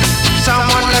down.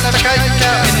 Someone left a cake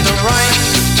out in the rain.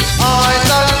 I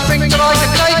don't think that I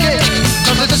can take it,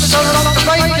 'cause it's so long to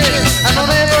bake it, and I'll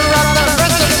never have that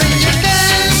recipe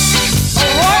again.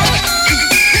 Alright?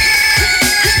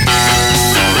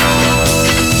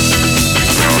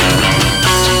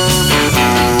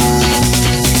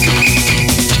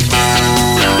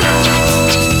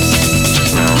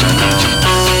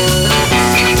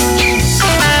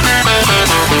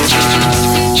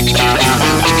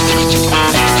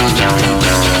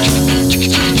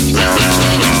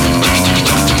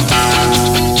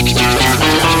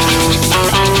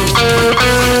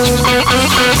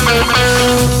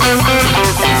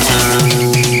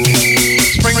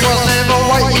 Spring was never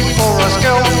waiting for us,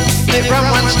 girl. It ran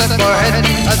one step ahead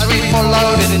as we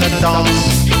followed in the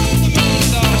dance.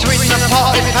 Between the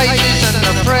parted pages and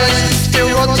the prayers, still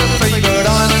rods of fevered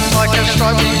iron like a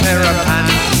stripy pair of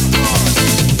pants.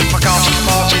 My castle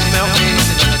spark is melting in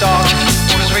the dark,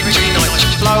 all the twinkly nights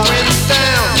is blowing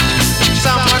down.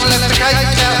 Someone left the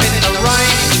cake out in the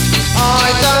rain.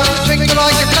 I don't think that I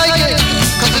can take it,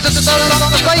 'cause it's so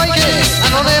long to bake it,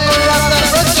 and I'll never have that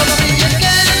recipe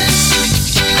again.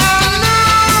 Oh no!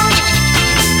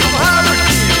 I'm a hybrid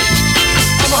kid.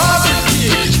 I'm a hybrid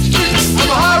kid. I'm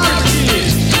a hybrid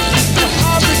kid. I'm a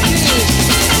hybrid kid.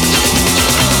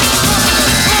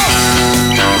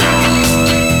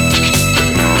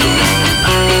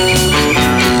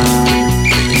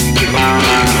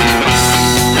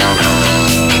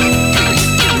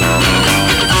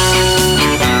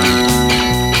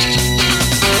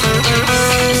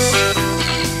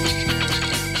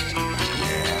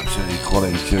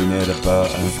 Quality tune there, the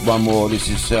Burtons. One more, this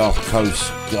is South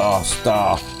Coast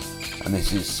Star, and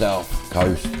this is South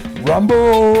Coast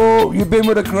Rumble. You've been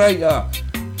with the Creator.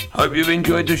 Hope you've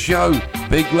enjoyed the show.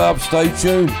 Big love, stay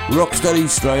tuned. Rocksteady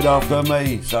straight after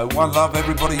me. So one love,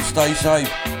 everybody, stay safe.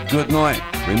 Good night.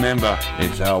 Remember,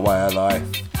 it's our way of life.